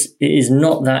armies, it is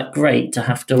not that great to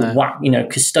have to whack,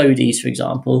 Custodes, for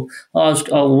example.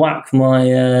 I'll whack my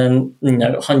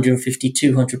 150,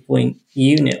 200 point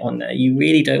unit on there. You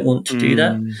really don't want to do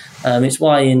that.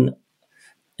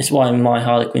 It's why in my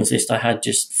Harlequins list I had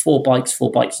just 4 bikes,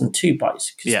 and 2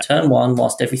 bikes. Because turn 1,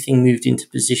 whilst everything moved into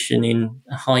position in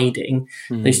hiding,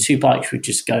 those 2 bikes would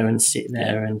just go and sit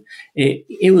there, and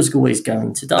it was always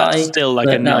going to die. That's still like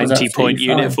a 90-point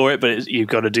unit for it, but you've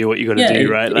got to do what you've got to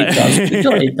do, right?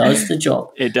 It does the job.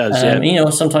 It does,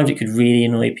 sometimes it could really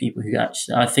annoy people who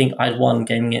actually... I think I had one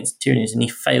game against Tyranids and he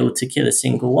failed to kill a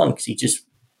single one because he just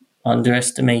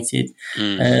underestimated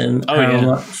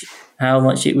how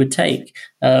much it would take.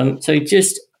 And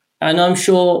I'm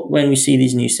sure when we see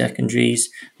these new secondaries,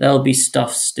 there'll be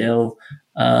stuff still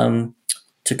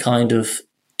to kind of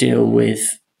deal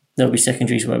with. There'll be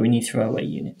secondaries where we need throwaway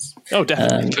units. Oh,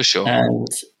 definitely, for sure. And,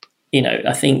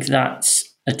 I think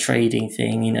that's a trading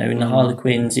thing. In the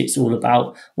Harlequins, it's all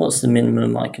about what's the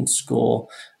minimum I can score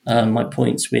my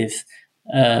points with.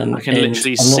 I can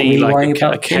literally see like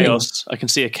a chaos. I can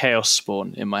see a chaos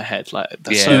spawn in my head. Like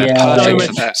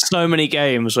so many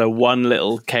games where one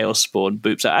little chaos spawn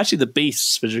boops out. Actually, the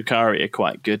beasts for Drukhari are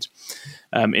quite good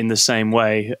in the same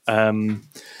way.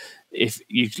 If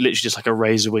you literally just like a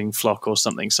razorwing flock or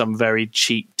something, some very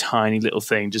cheap, tiny little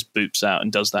thing just boops out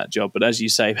and does that job. But as you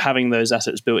say, having those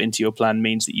assets built into your plan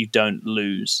means that you don't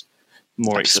lose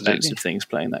more expensive things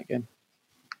playing that game.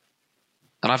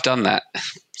 And I've done that.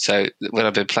 So when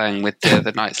I've been playing with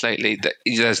the Knights lately,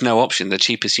 there's no option. The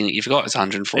cheapest unit you've got is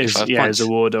 145 points. Yeah, as a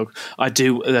War Dog. I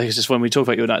do. It's just when we talk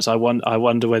about your Knights, I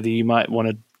wonder whether you might want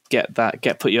to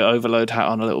put your Overload hat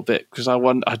on a little bit, because I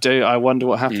wonder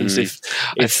what happens if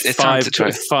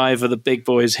 5 of the big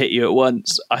boys hit you at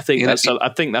once. I think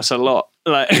that's a lot.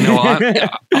 Like,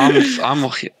 I'm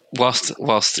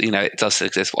whilst it does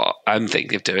exist. What I'm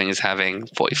thinking of doing is having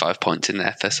 45 points in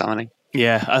there for summoning.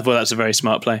 Yeah, well, that's a very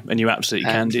smart play, and you absolutely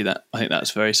can do that. I think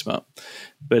that's very smart.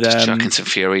 But just chuck in some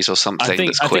Furies or something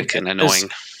that's quick and annoying.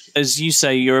 As you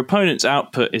say, your opponent's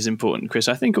output is important, Chris.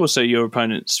 I think also your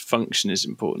opponent's function is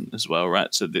important as well,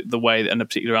 right? So the way that a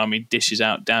particular army dishes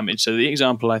out damage. So the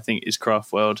example I think is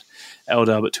Craftworld,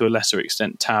 Eldar, but to a lesser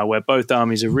extent Tau, where both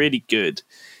armies are really good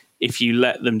if you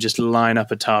let them just line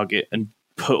up a target and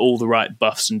put all the right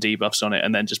buffs and debuffs on it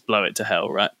and then just blow it to hell,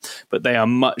 right? But they are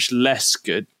much less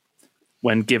good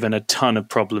when given a ton of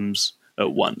problems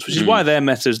at once, which is why the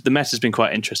meta's been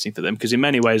quite interesting for them, because in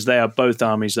many ways they are both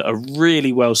armies that are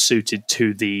really well suited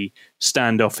to the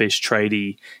standoffish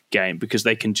tradey game, because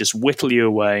they can just whittle you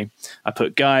away. I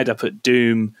put Guide, I put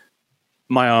Doom,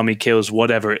 my army kills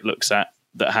whatever it looks at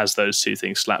that has those 2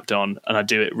 things slapped on, and I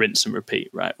do it rinse and repeat,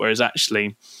 right? Whereas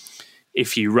actually,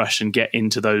 if you rush and get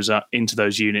into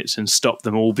those units and stop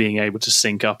them all being able to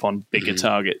sync up on bigger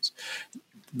targets,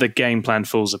 the game plan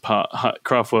falls apart.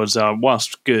 Craftworlds are,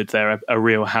 whilst good, they're a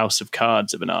real house of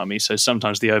cards of an army. So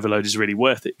sometimes the overload is really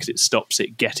worth it because it stops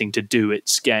it getting to do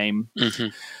its game.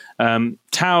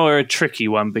 Tau are a tricky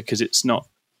one because it's not.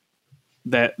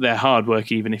 They're hard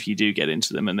work even if you do get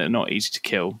into them, and they're not easy to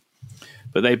kill.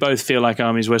 But they both feel like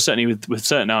armies where certainly with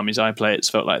certain armies I play, it's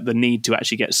felt like the need to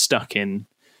actually get stuck in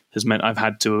has meant I've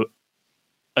had to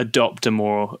adopt a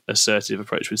more assertive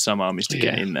approach with some armies to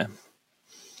get in there.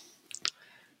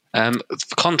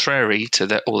 Contrary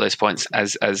to all those points,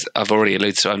 as I've already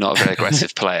alluded to, I'm not a very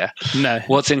aggressive player. No.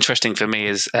 What's interesting for me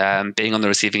is being on the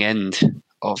receiving end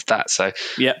of that. So,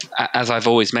 as I've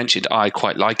always mentioned, I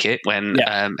quite like it when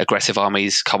aggressive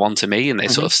armies come onto me and they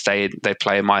sort of they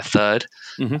play in my third.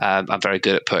 I'm very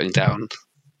good at putting down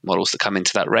models that come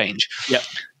into that range,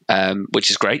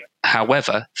 which is great.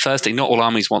 However, firstly, not all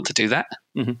armies want to do that.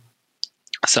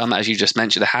 Some, as you just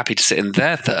mentioned, are happy to sit in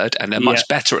their third, and they're much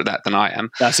better at that than I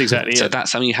am. That's exactly so it.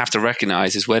 That's something you have to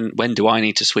recognize is when do I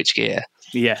need to switch gear?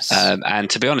 Yes. And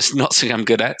to be honest, not something I'm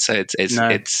good at. So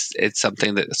it's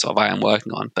something that sort of I am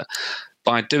working on. But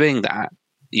by doing that,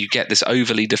 you get this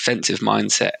overly defensive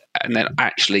mindset, and then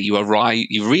actually you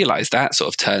realize that sort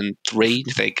of turn 3,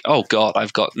 you think, oh God,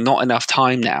 I've got not enough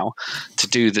time now to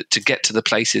do that, to get to the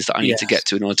places that I need to get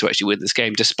to in order to actually win this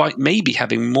game, despite maybe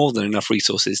having more than enough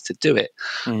resources to do it.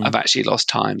 I've actually lost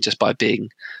time just by being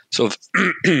sort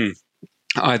of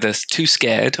either too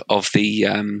scared of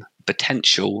the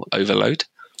potential overload,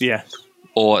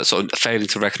 or sort of failing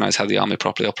to recognize how the army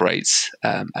properly operates,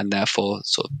 and therefore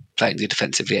sort of playing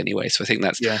defensively anyway. So I think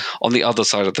that's on the other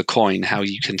side of the coin, how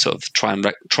you can sort of try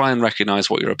and recognize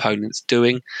what your opponent's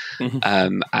doing,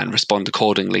 and respond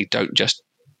accordingly. Don't just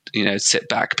sit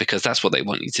back because that's what they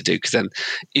want you to do. Because then,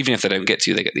 even if they don't get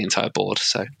to you, they get the entire board.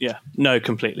 So no,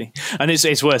 completely. And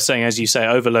it's worth saying, as you say,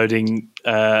 overloading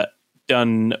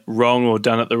done wrong or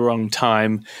done at the wrong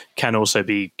time can also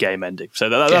be game ending. So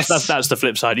that's the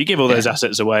flip side. You give all those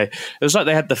assets away. It was like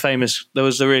they had there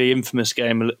was a really infamous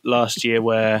game last year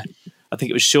where I think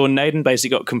it was Sean Naden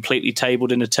basically got completely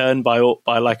tabled in a turn by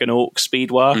like an orc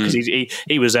speedwar because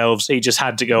he was elves. He just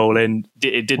had to go all in.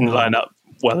 It didn't line up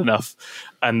well enough,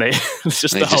 and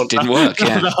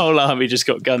the whole army just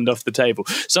got gunned off the table.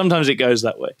 Sometimes it goes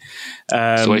that way.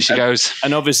 That's the way she goes.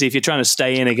 And obviously, if you're trying to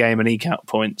stay in a game and eke out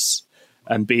points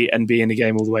and be in a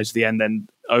game all the way to the end, then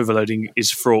overloading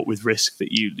is fraught with risk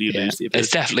that you lose the ability. It's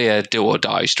definitely a do or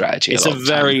die strategy. It's a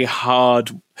very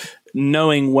hard.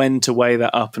 Knowing when to weigh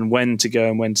that up and when to go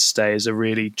and when to stay is a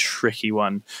really tricky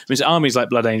one. I mean, armies like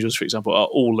Blood Angels, for example, are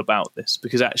all about this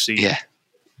because actually,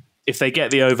 if they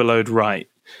get the overload right,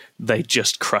 they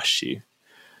just crush you.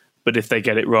 But if they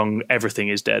get it wrong, everything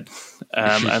is dead.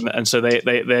 And so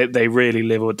they really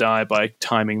live or die by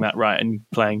timing that right and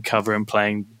playing cover and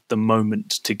playing the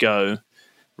moment to go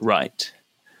right.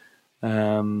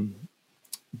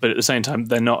 But at the same time,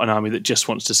 they're not an army that just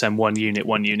wants to send one unit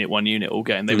all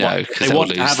game. They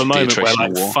want to have a moment where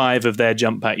like 5 of their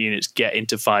jump pack units get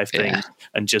into 5 things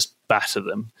and just batter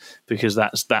them, because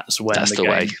that's when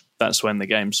the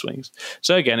game swings.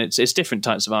 So again, it's different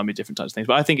types of army, different types of things.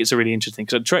 But I think it's a really interesting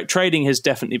because trading has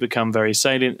definitely become very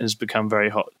salient, has become very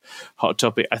hot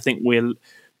topic. I think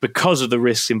because of the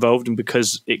risks involved and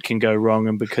because it can go wrong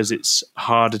and because it's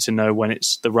harder to know when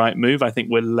it's the right move, I think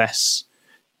we're less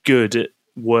good at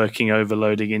working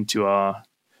overloading into our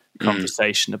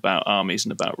conversation about armies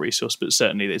and about resource. But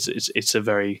certainly it's a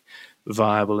very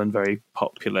viable and very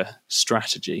popular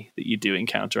strategy that you do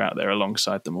encounter out there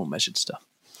alongside the more measured stuff.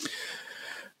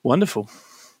 Wonderful.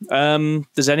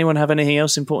 Does anyone have anything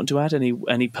else important to add?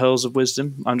 Any pearls of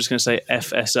wisdom? I'm just going to say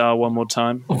FSR one more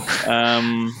time.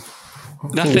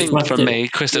 Nothing from me.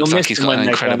 Chris looks like he's got an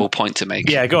incredible point to make.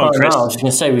 Yeah, go on, Chris. No, I was going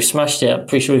to say we've smashed it. I'm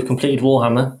pretty sure we've completed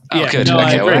Warhammer. Oh, good. No,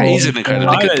 okay, well, he's an incredibly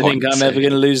good point. I don't think I'm ever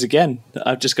going to lose again.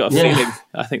 I've just got a feeling.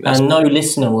 I think that's no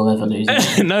listener will ever lose.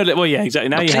 No, well, yeah, exactly.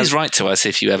 Now please write to us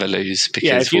if you ever lose,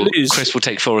 because if you lose, Chris will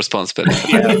take full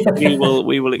responsibility.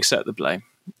 We will accept the blame.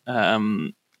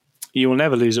 You will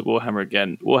never lose at Warhammer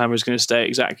again. Warhammer is going to stay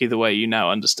exactly the way you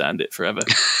now understand it forever.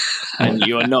 And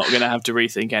you are not going to have to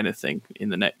rethink anything in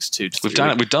the next 2 to 3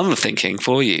 weeks. We've done the thinking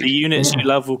for you. The units you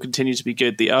love will continue to be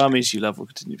good. The armies you love will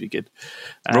continue to be good.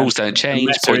 Rules don't change.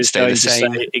 Points stay the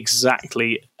same.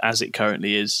 Exactly as it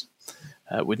currently is,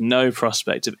 with no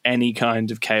prospect of any kind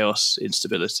of chaos,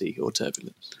 instability, or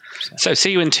turbulence. So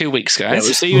see you in 2 weeks, guys. Yeah,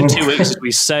 we'll see you in 2 weeks as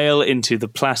we sail into the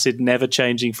placid,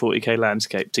 never-changing 40k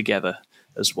landscape together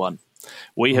as one.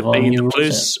 We have been the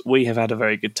Plus. We have had a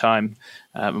very good time,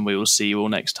 and we will see you all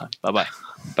next time. Bye-bye.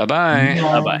 Bye-bye.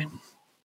 Bye-bye.